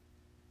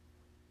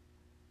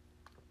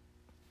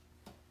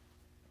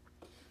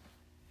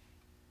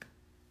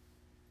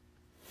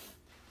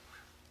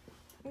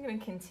 I'm going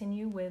to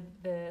continue with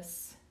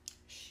this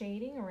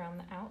shading around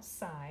the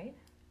outside.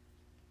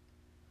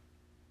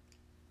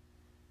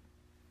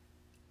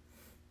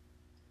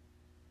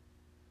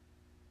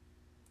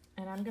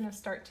 And I'm going to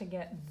start to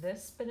get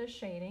this bit of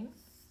shading,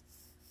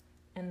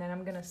 and then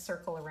I'm going to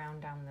circle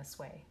around down this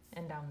way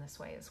and down this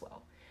way as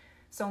well.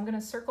 So I'm going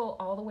to circle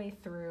all the way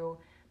through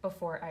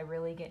before I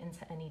really get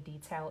into any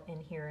detail in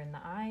here in the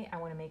eye. I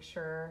want to make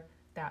sure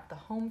that the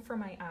home for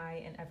my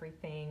eye and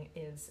everything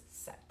is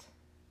set.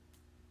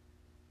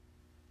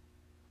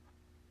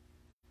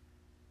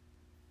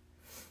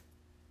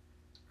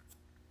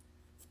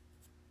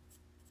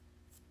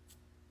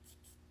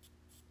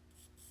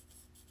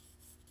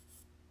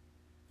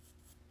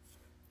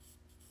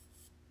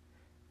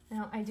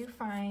 Now, I do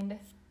find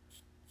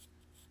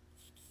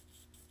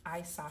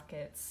eye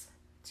sockets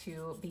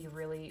to be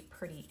really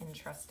pretty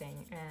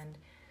interesting, and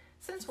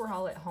since we're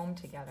all at home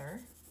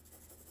together,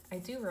 I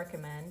do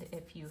recommend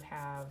if you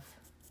have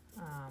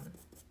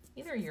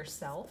either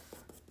yourself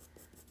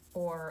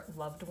or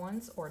loved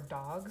ones or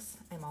dogs.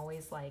 I'm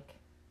always like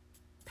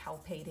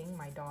palpating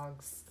my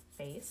dog's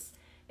face.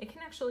 It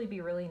can actually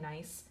be really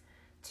nice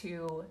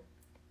to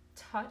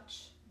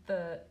touch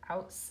the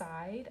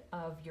outside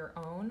of your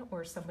own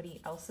or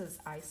somebody else's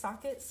eye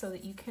socket so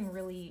that you can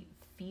really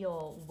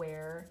feel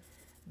where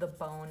the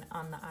bone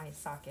on the eye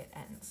socket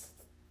ends.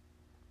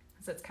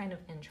 So it's kind of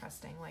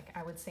interesting. Like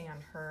I would say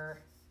on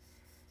her,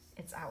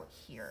 it's out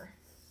here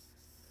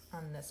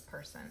on this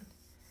person.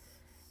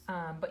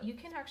 But you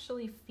can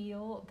actually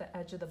feel the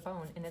edge of the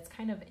bone, and it's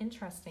kind of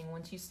interesting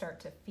once you start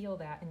to feel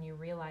that and you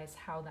realize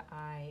how the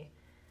eye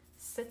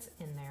sits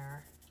in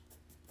there.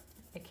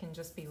 It can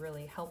just be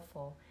really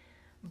helpful.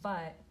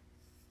 But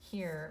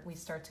here we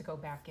start to go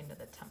back into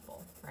the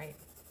temple, right?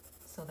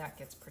 So that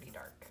gets pretty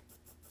dark.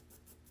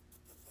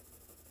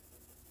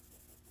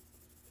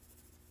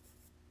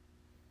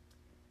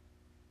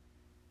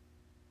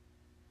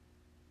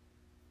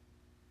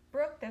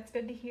 Brooke, that's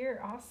good to hear.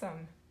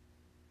 Awesome.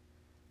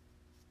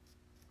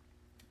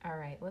 All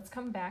right, let's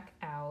come back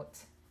out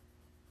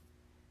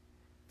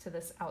to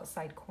this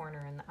outside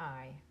corner in the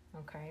eye,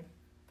 okay?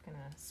 I'm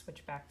gonna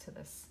switch back to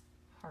this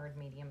hard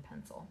medium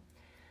pencil.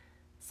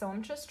 So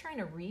I'm just trying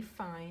to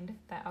refine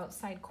the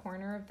outside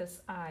corner of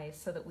this eye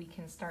so that we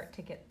can start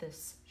to get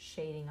this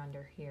shading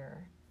under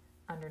here,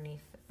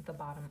 underneath the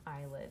bottom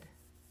eyelid.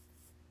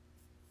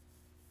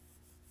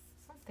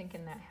 So I'm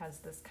thinking that has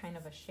this kind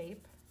of a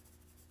shape.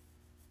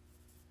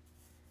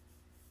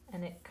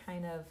 And it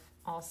kind of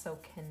also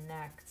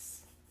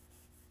connects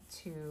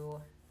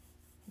to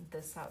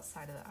this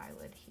outside of the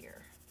eyelid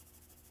here.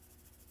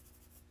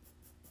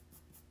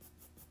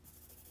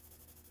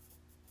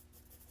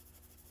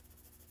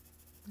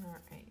 All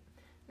right,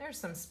 there's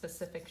some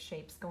specific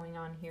shapes going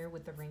on here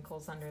with the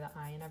wrinkles under the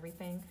eye and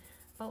everything,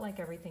 but like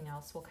everything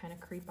else, we'll kind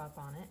of creep up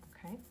on it,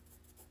 okay?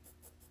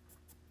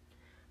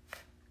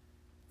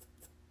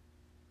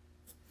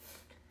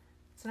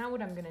 So now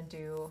what I'm gonna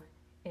do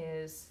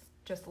is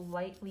just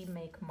lightly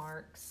make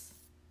marks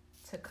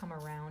to come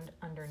around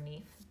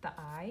underneath the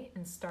eye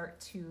and start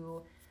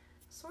to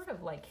sort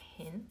of like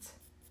hint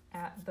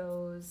at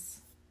those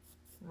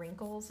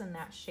wrinkles and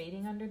that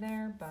shading under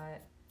there,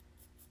 but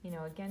you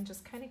know, again,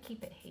 just kind of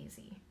keep it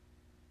hazy.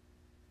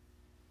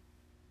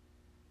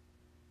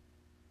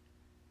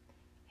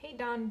 Hey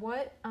Don,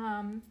 what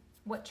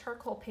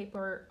charcoal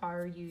paper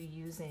are you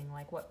using?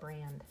 Like what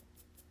brand?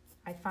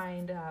 I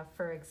find,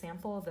 for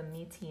example, the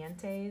Mi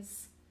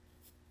Tientes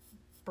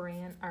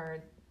brand,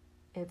 or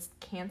it's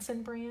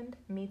Canson brand,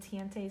 Mi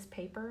Tientes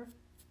paper.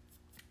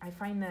 I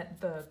find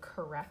that the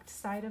correct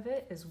side of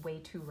it is way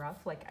too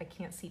rough. Like I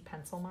can't see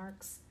pencil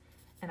marks,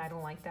 and I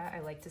don't like that. I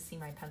like to see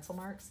my pencil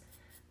marks,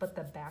 but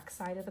the back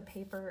side of the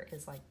paper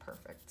is like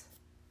perfect.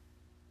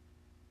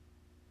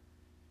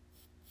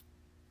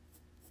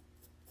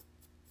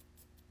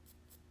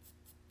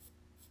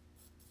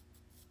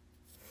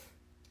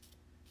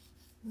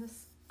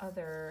 This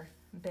other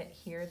bit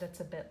here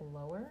that's a bit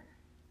lower,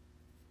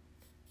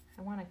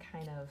 I want to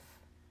kind of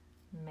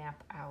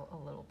map out a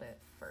little bit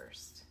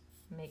first.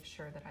 Make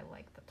sure that I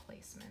like the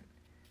placement.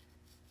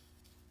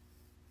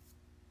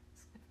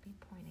 It's going to be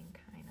pointing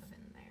kind of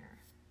in there.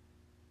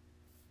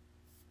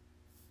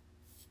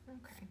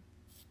 Okay.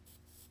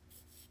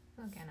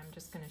 Again, I'm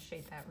just going to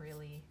shade that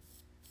really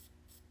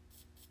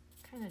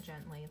kind of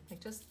gently,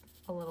 like just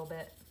a little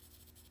bit.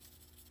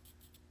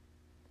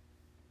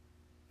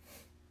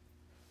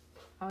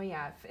 Oh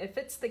yeah, if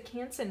it's the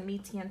Canson Mi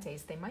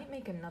Tientes, they might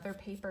make another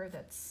paper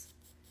that's,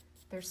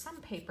 there's some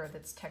paper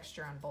that's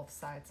texture on both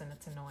sides and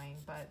it's annoying,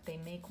 but they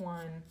make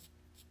one,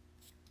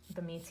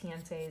 the Mi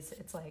Tientes,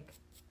 it's like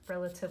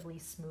relatively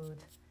smooth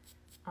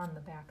on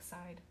the back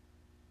side.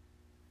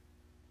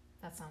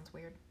 That sounds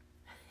weird.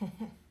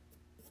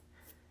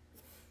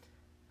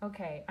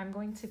 Okay, I'm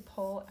going to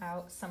pull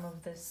out some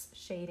of this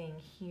shading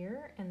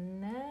here,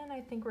 and then I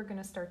think we're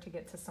gonna start to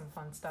get to some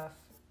fun stuff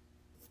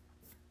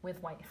with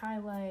white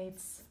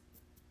highlights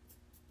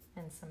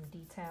and some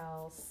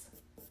details.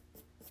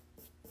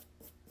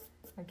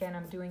 Again,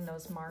 I'm doing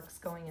those marks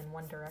going in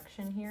one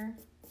direction here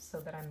so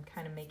that I'm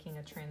kind of making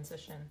a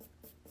transition.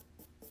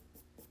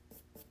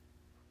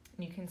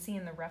 And you can see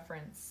in the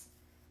reference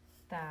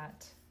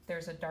that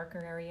there's a darker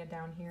area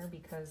down here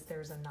because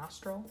there's a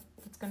nostril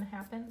that's going to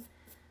happen,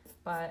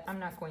 but I'm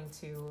not going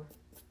to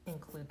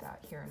include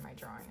that here in my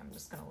drawing. I'm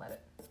just going to let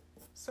it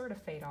sort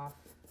of fade off.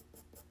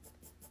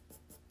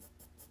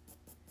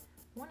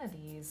 One of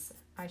these,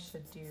 I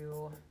should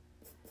do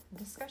a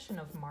discussion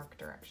of mark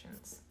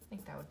directions. I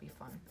think that would be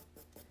fun.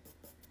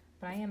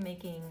 But I am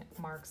making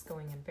marks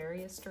going in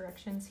various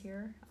directions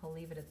here. I'll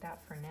leave it at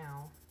that for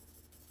now.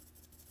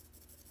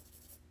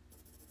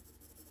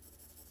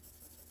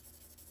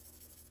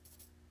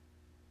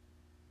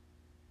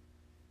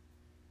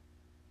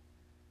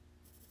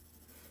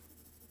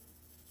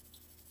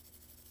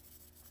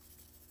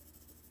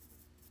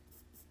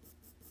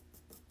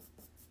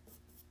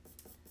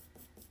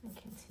 And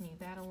continue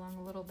that along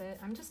a little bit.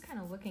 I'm just kind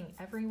of looking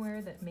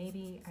everywhere that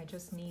maybe I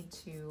just need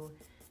to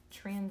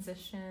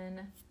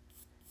transition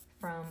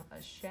from a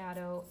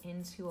shadow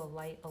into a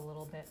light a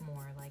little bit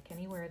more. Like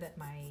anywhere that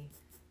my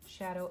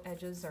shadow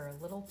edges are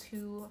a little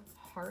too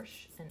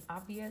harsh and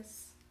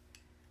obvious,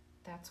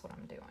 that's what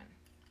I'm doing.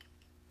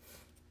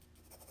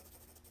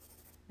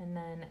 And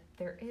then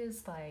there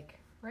is like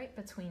right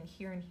between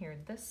here and here,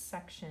 this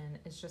section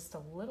is just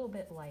a little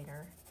bit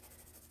lighter.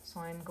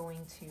 So I'm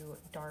going to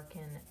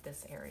darken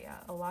this area.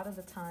 A lot of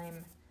the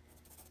time,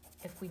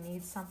 if we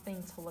need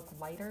something to look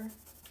lighter,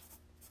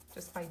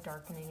 just by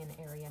darkening an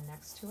area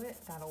next to it,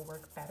 that'll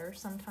work better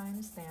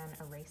sometimes than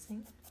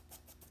erasing.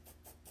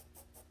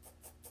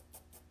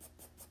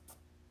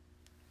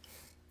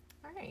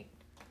 All right.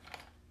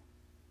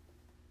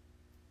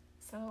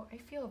 So I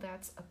feel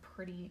that's a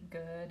pretty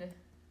good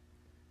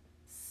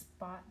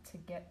spot to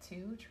get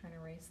to. Trying to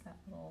erase that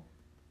little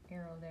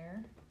arrow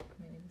there.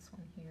 Maybe this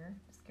one here.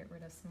 Just get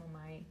rid of some of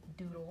my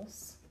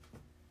doodles.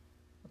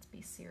 Let's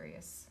be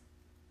serious.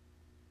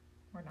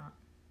 Or not.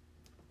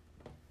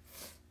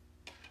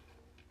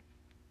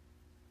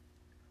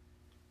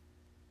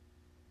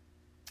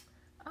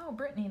 Oh,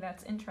 Brittany,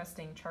 that's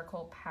interesting.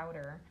 Charcoal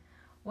powder.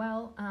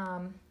 Well,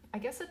 I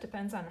guess it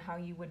depends on how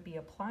you would be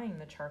applying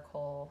the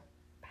charcoal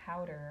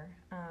powder.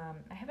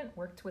 I haven't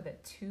worked with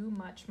it too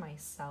much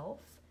myself,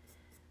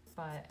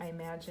 but I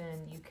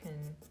imagine you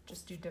can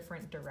just do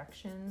different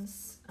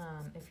directions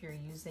if you're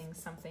using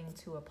something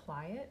to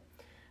apply it.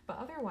 But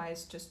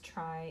otherwise, just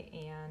try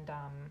and,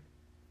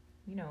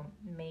 you know,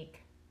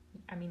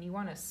 you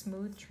want a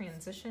smooth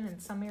transition in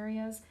some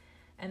areas,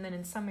 and then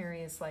in some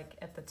areas, like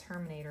at the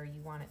terminator,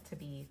 you want it to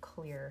be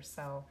clear.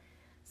 So,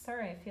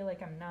 sorry, I feel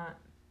like I'm not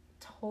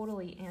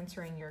totally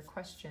answering your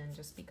question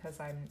just because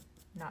I'm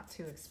not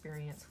too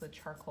experienced with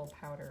charcoal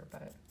powder,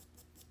 but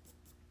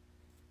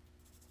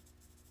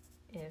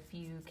if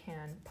you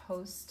can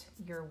post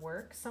your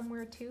work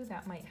somewhere too,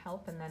 that might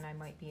help, and then I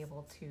might be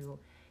able to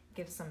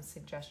give some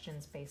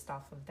suggestions based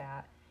off of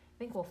that. I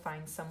think we'll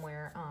find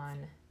somewhere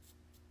on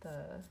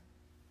the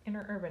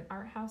Inner Urban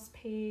Art House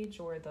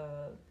page or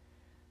the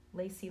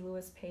Lacey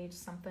Lewis page,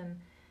 something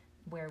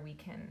where we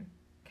can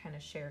kind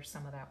of share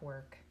some of that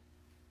work.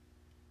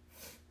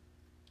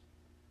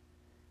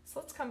 So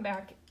let's come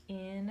back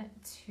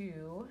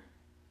into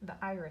the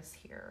iris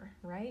here,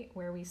 right,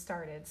 where we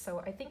started. So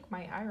I think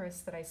my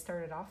iris that I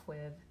started off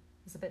with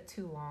is a bit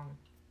too long.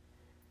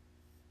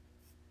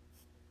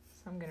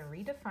 So I'm going to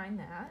redefine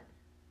that.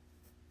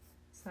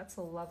 So that's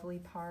a lovely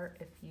part.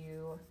 If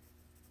you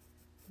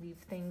leave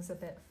things a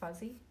bit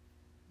fuzzy,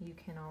 you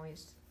can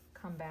always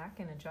come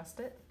back and adjust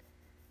it.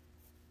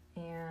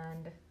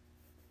 And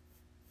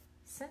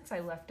since I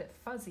left it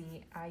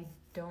fuzzy, I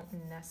don't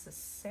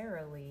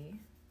necessarily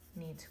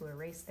need to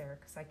erase there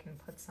because I can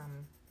put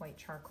some white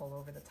charcoal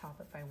over the top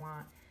if I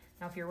want.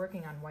 Now, if you're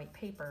working on white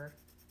paper,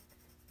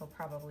 you'll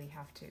probably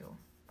have to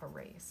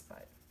erase,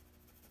 but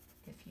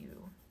if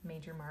you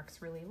made your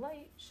marks really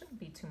light, shouldn't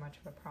be too much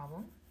of a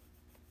problem.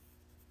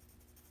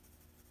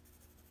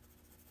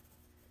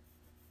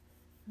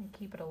 And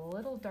keep it a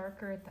little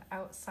darker at the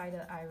outside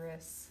of the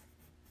iris.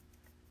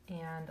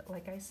 And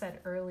like I said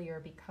earlier,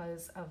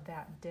 because of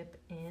that dip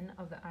in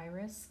of the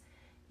iris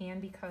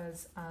and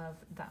because of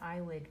the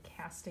eyelid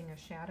casting a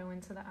shadow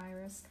into the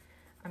iris,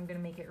 I'm going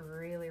to make it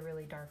really,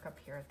 really dark up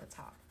here at the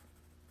top.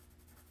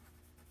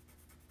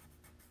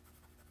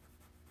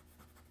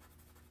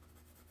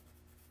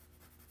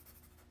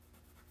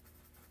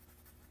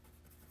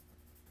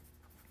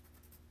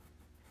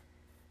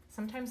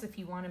 Sometimes if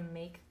you want to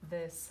make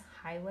this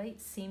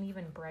highlight seem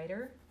even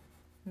brighter,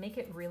 make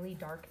it really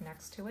dark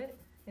next to it.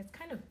 It's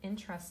kind of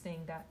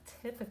interesting that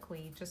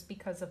typically, just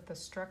because of the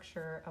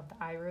structure of the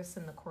iris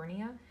and the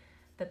cornea,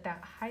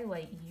 that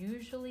highlight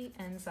usually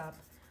ends up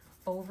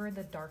over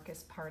the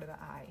darkest part of the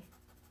eye.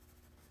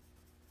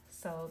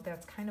 So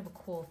that's kind of a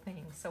cool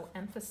thing. So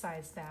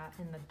emphasize that,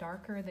 and the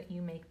darker that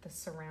you make the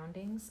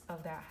surroundings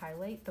of that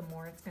highlight, the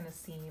more it's going to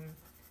seem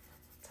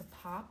to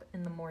pop,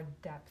 and the more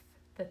depth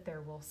that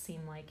there will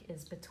seem like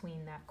is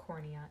between that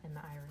cornea and the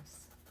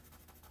iris.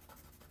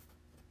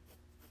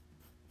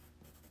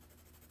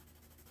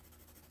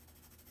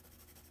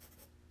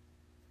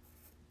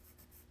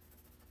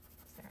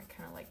 So there, I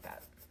kind of like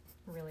that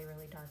really,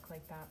 really dark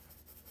like that.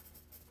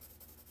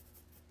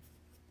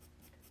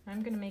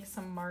 I'm going to make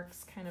some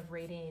marks kind of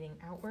radiating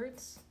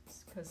outwards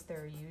because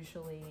they're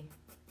usually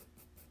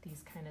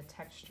these kind of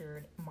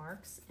textured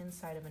marks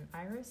inside of an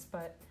iris,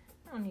 but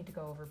I don't need to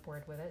go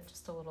overboard with it.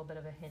 Just a little bit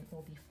of a hint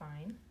will be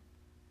fine.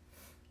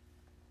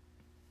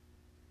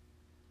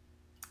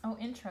 Oh,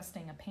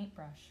 interesting, a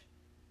paintbrush.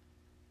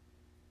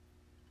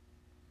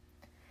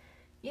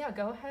 Yeah,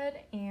 go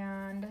ahead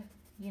and,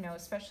 you know,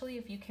 especially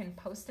if you can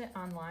post it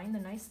online. The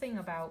nice thing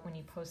about when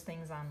you post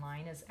things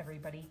online is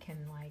everybody can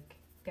like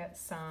get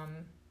some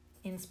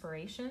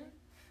inspiration.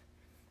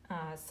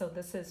 So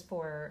this is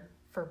for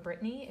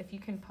Brittany. If you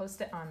can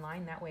post it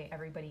online, that way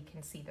everybody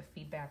can see the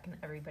feedback and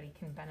everybody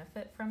can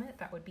benefit from it.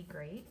 That would be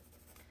great.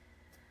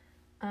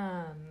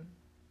 But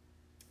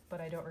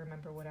I don't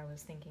remember what I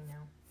was thinking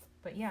now.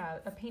 But yeah,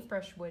 a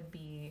paintbrush would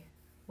be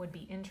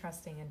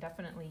interesting, and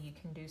definitely you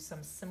can do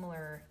some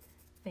similar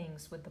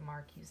things with the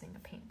mark using a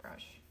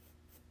paintbrush.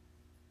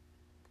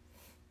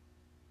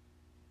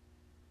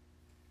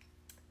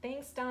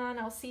 Thanks, Dawn.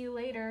 I'll see you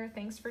later.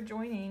 Thanks for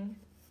joining.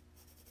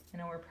 I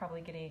know we're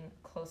probably getting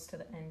close to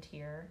the end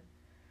here.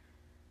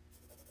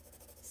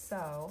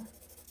 So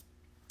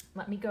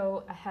let me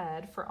go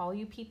ahead for all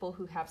you people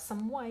who have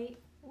some white.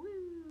 Woo!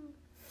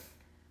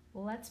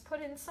 Let's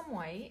put in some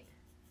white.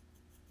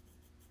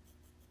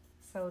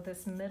 So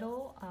this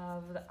middle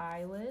of the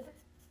eyelid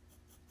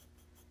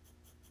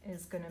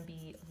is going to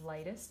be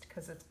lightest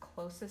because it's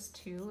closest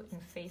to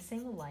and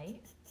facing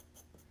light.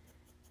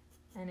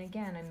 And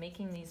again, I'm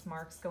making these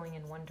marks going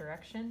in one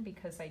direction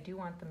because I do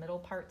want the middle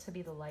part to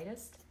be the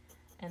lightest,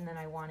 and then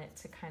I want it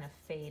to kind of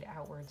fade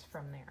outwards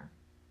from there.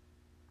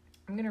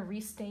 I'm going to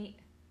restate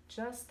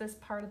just this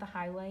part of the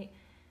highlight.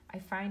 I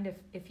find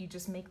if you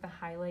just make the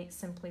highlight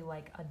simply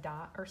like a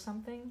dot or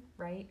something,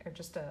 right? Or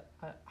just a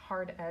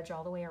hard edge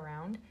all the way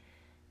around,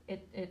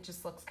 it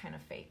just looks kind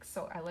of fake.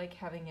 So I like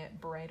having it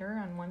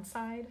brighter on one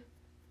side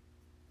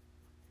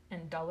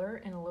and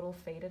duller and a little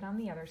faded on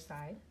the other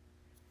side.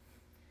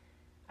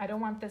 I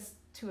don't want this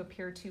to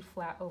appear too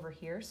flat over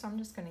here, so I'm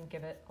just going to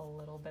give it a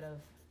little bit of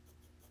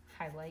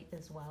highlight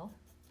as well.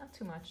 Not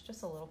too much,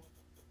 just a little.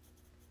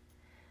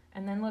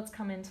 And then let's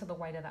come into the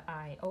white of the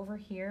eye. Over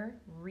here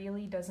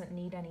really doesn't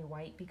need any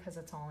white because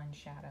it's all in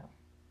shadow.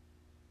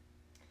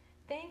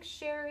 Thanks,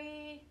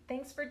 Sherry.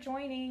 Thanks for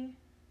joining.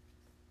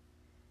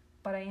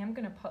 But I am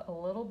going to put a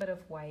little bit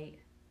of white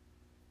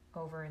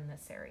over in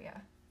this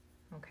area.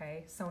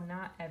 Okay, so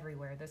not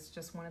everywhere. This is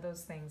just one of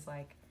those things,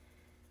 like,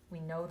 we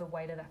know the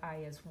white of the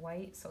eye is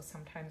white, so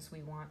sometimes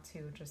we want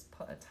to just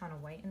put a ton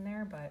of white in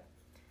there, but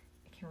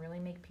it can really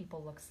make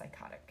people look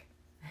psychotic.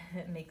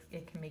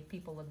 It can make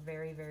people look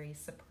very, very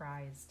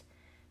surprised,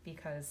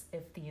 because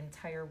if the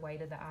entire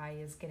white of the eye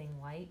is getting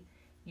light,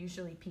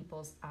 usually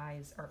people's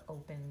eyes are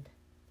opened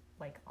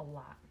like a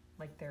lot,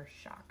 like they're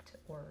shocked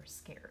or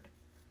scared.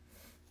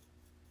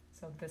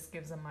 So this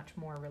gives a much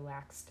more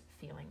relaxed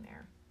feeling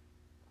there.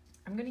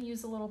 I'm going to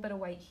use a little bit of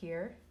white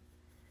here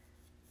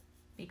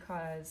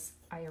because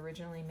I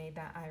originally made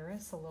that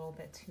iris a little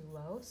bit too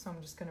low, so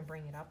I'm just going to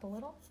bring it up a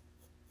little.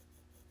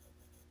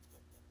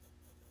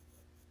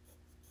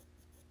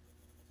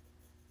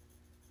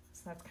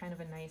 So that's kind of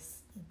a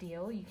nice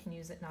deal. You can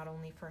use it not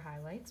only for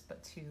highlights,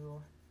 but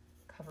to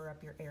cover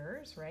up your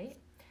errors, right?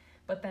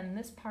 But then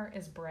this part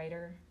is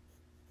brighter,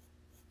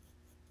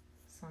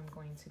 so I'm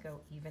going to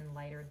go even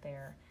lighter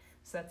there.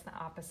 So that's the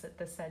opposite.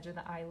 This edge of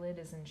the eyelid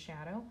is in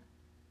shadow,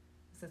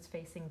 as it's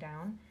facing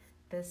down.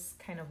 This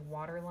kind of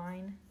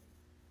waterline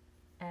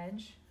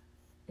edge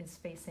is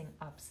facing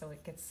up, so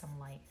it gets some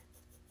light.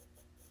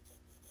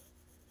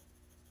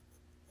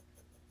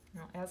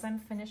 Now, as I'm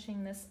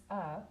finishing this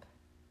up,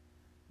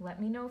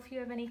 let me know if you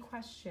have any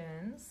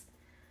questions.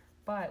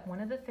 But one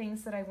of the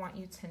things that I want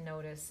you to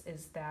notice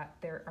is that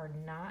there are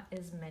not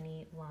as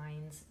many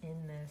lines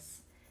in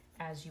this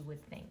as you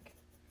would think.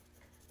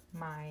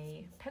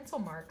 My pencil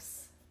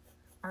marks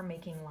are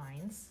making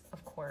lines,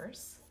 of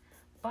course,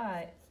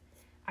 but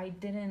I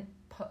didn't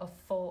put a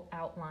full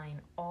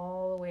outline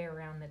all the way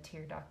around the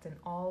tear duct and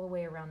all the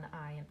way around the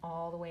eye and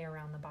all the way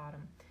around the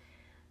bottom,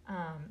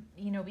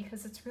 you know,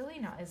 because it's really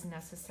not as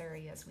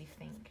necessary as we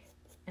think.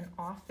 And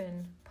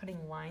often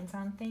putting lines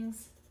on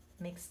things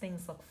makes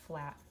things look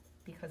flat,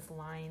 because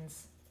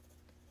lines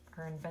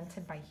are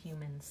invented by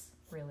humans,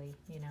 really,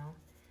 you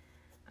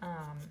know.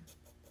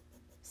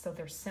 So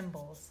they're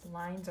symbols.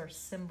 Lines are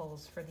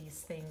symbols for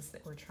these things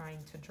that we're trying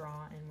to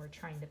draw and we're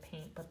trying to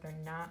paint, but they're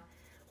not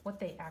what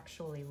they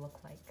actually look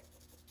like.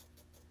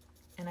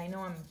 And I know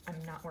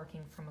I'm not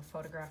working from a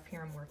photograph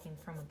here, I'm working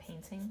from a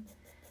painting,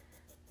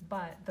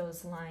 but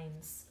those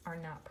lines are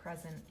not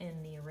present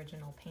in the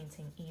original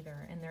painting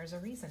either, and there's a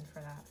reason for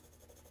that.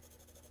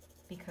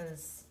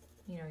 Because,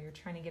 you know, you're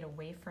trying to get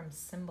away from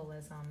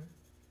symbolism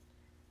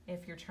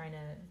if you're trying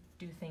to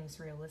do things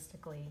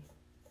realistically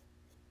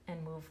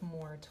and move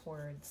more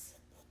towards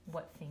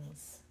what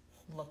things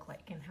look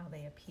like and how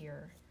they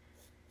appear.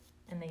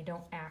 And they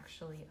don't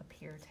actually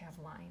appear to have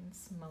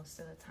lines most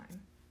of the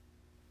time.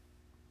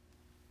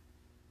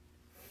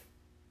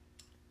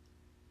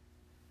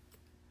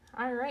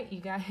 All right,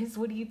 you guys,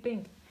 what do you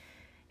think?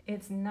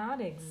 It's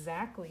not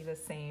exactly the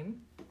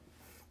same.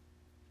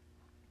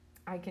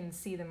 I can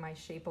see that my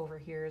shape over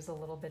here is a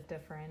little bit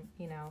different.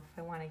 You know,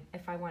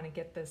 if I want to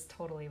get this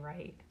totally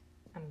right,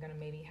 I'm gonna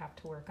maybe have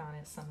to work on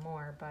it some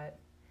more, but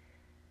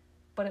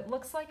it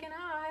looks like an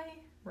eye,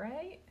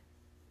 right?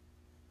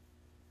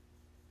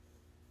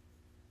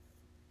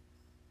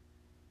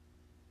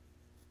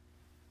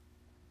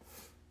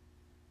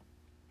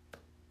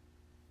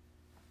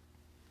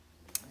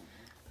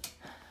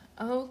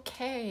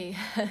 Okay,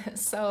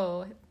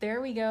 so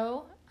there we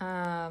go.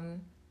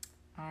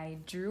 I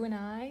drew an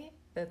eye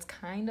that's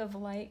kind of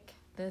like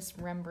this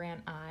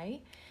Rembrandt eye,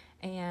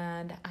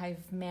 and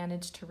I've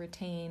managed to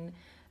retain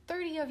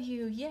 30 of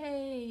you,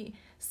 yay!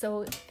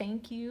 So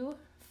thank you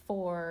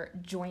for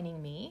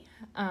joining me.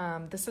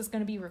 This is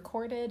going to be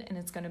recorded and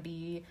it's going to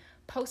be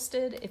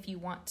posted if you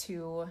want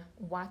to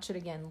watch it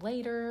again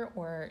later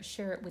or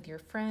share it with your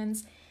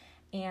friends.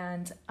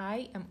 And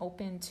I am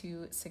open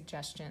to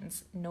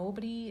suggestions.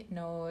 Nobody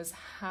knows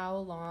how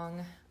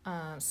long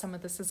Some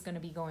of this is going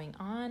to be going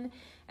on,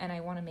 and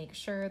I want to make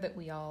sure that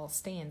we all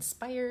stay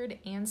inspired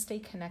and stay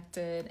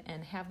connected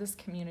and have this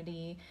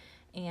community.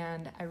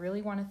 And I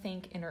really want to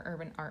thank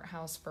Interurban Art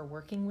House for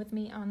working with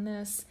me on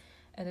this.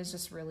 It is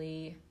just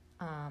really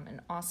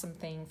an awesome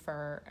thing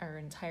for our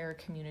entire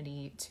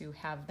community to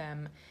have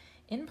them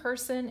in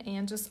person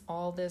and just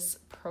all this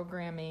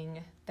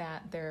programming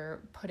that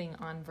they're putting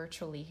on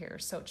virtually here.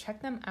 So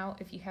check them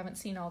out if you haven't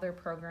seen all their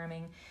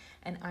programming.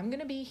 And I'm going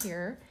to be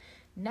here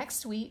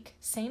next week,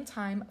 same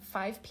time,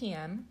 5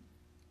 p.m.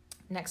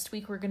 Next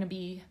week, we're going to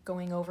be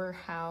going over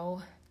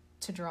how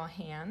to draw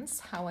hands,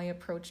 how I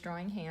approach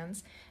drawing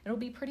hands. It'll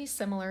be pretty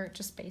similar,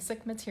 just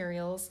basic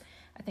materials.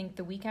 I think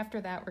the week after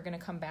that, we're going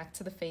to come back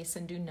to the face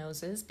and do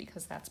noses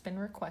because that's been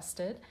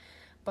requested.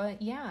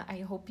 But yeah, I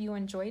hope you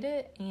enjoyed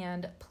it,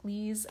 and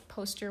please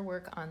post your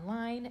work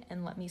online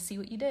and let me see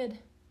what you did.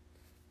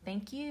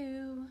 Thank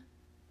you.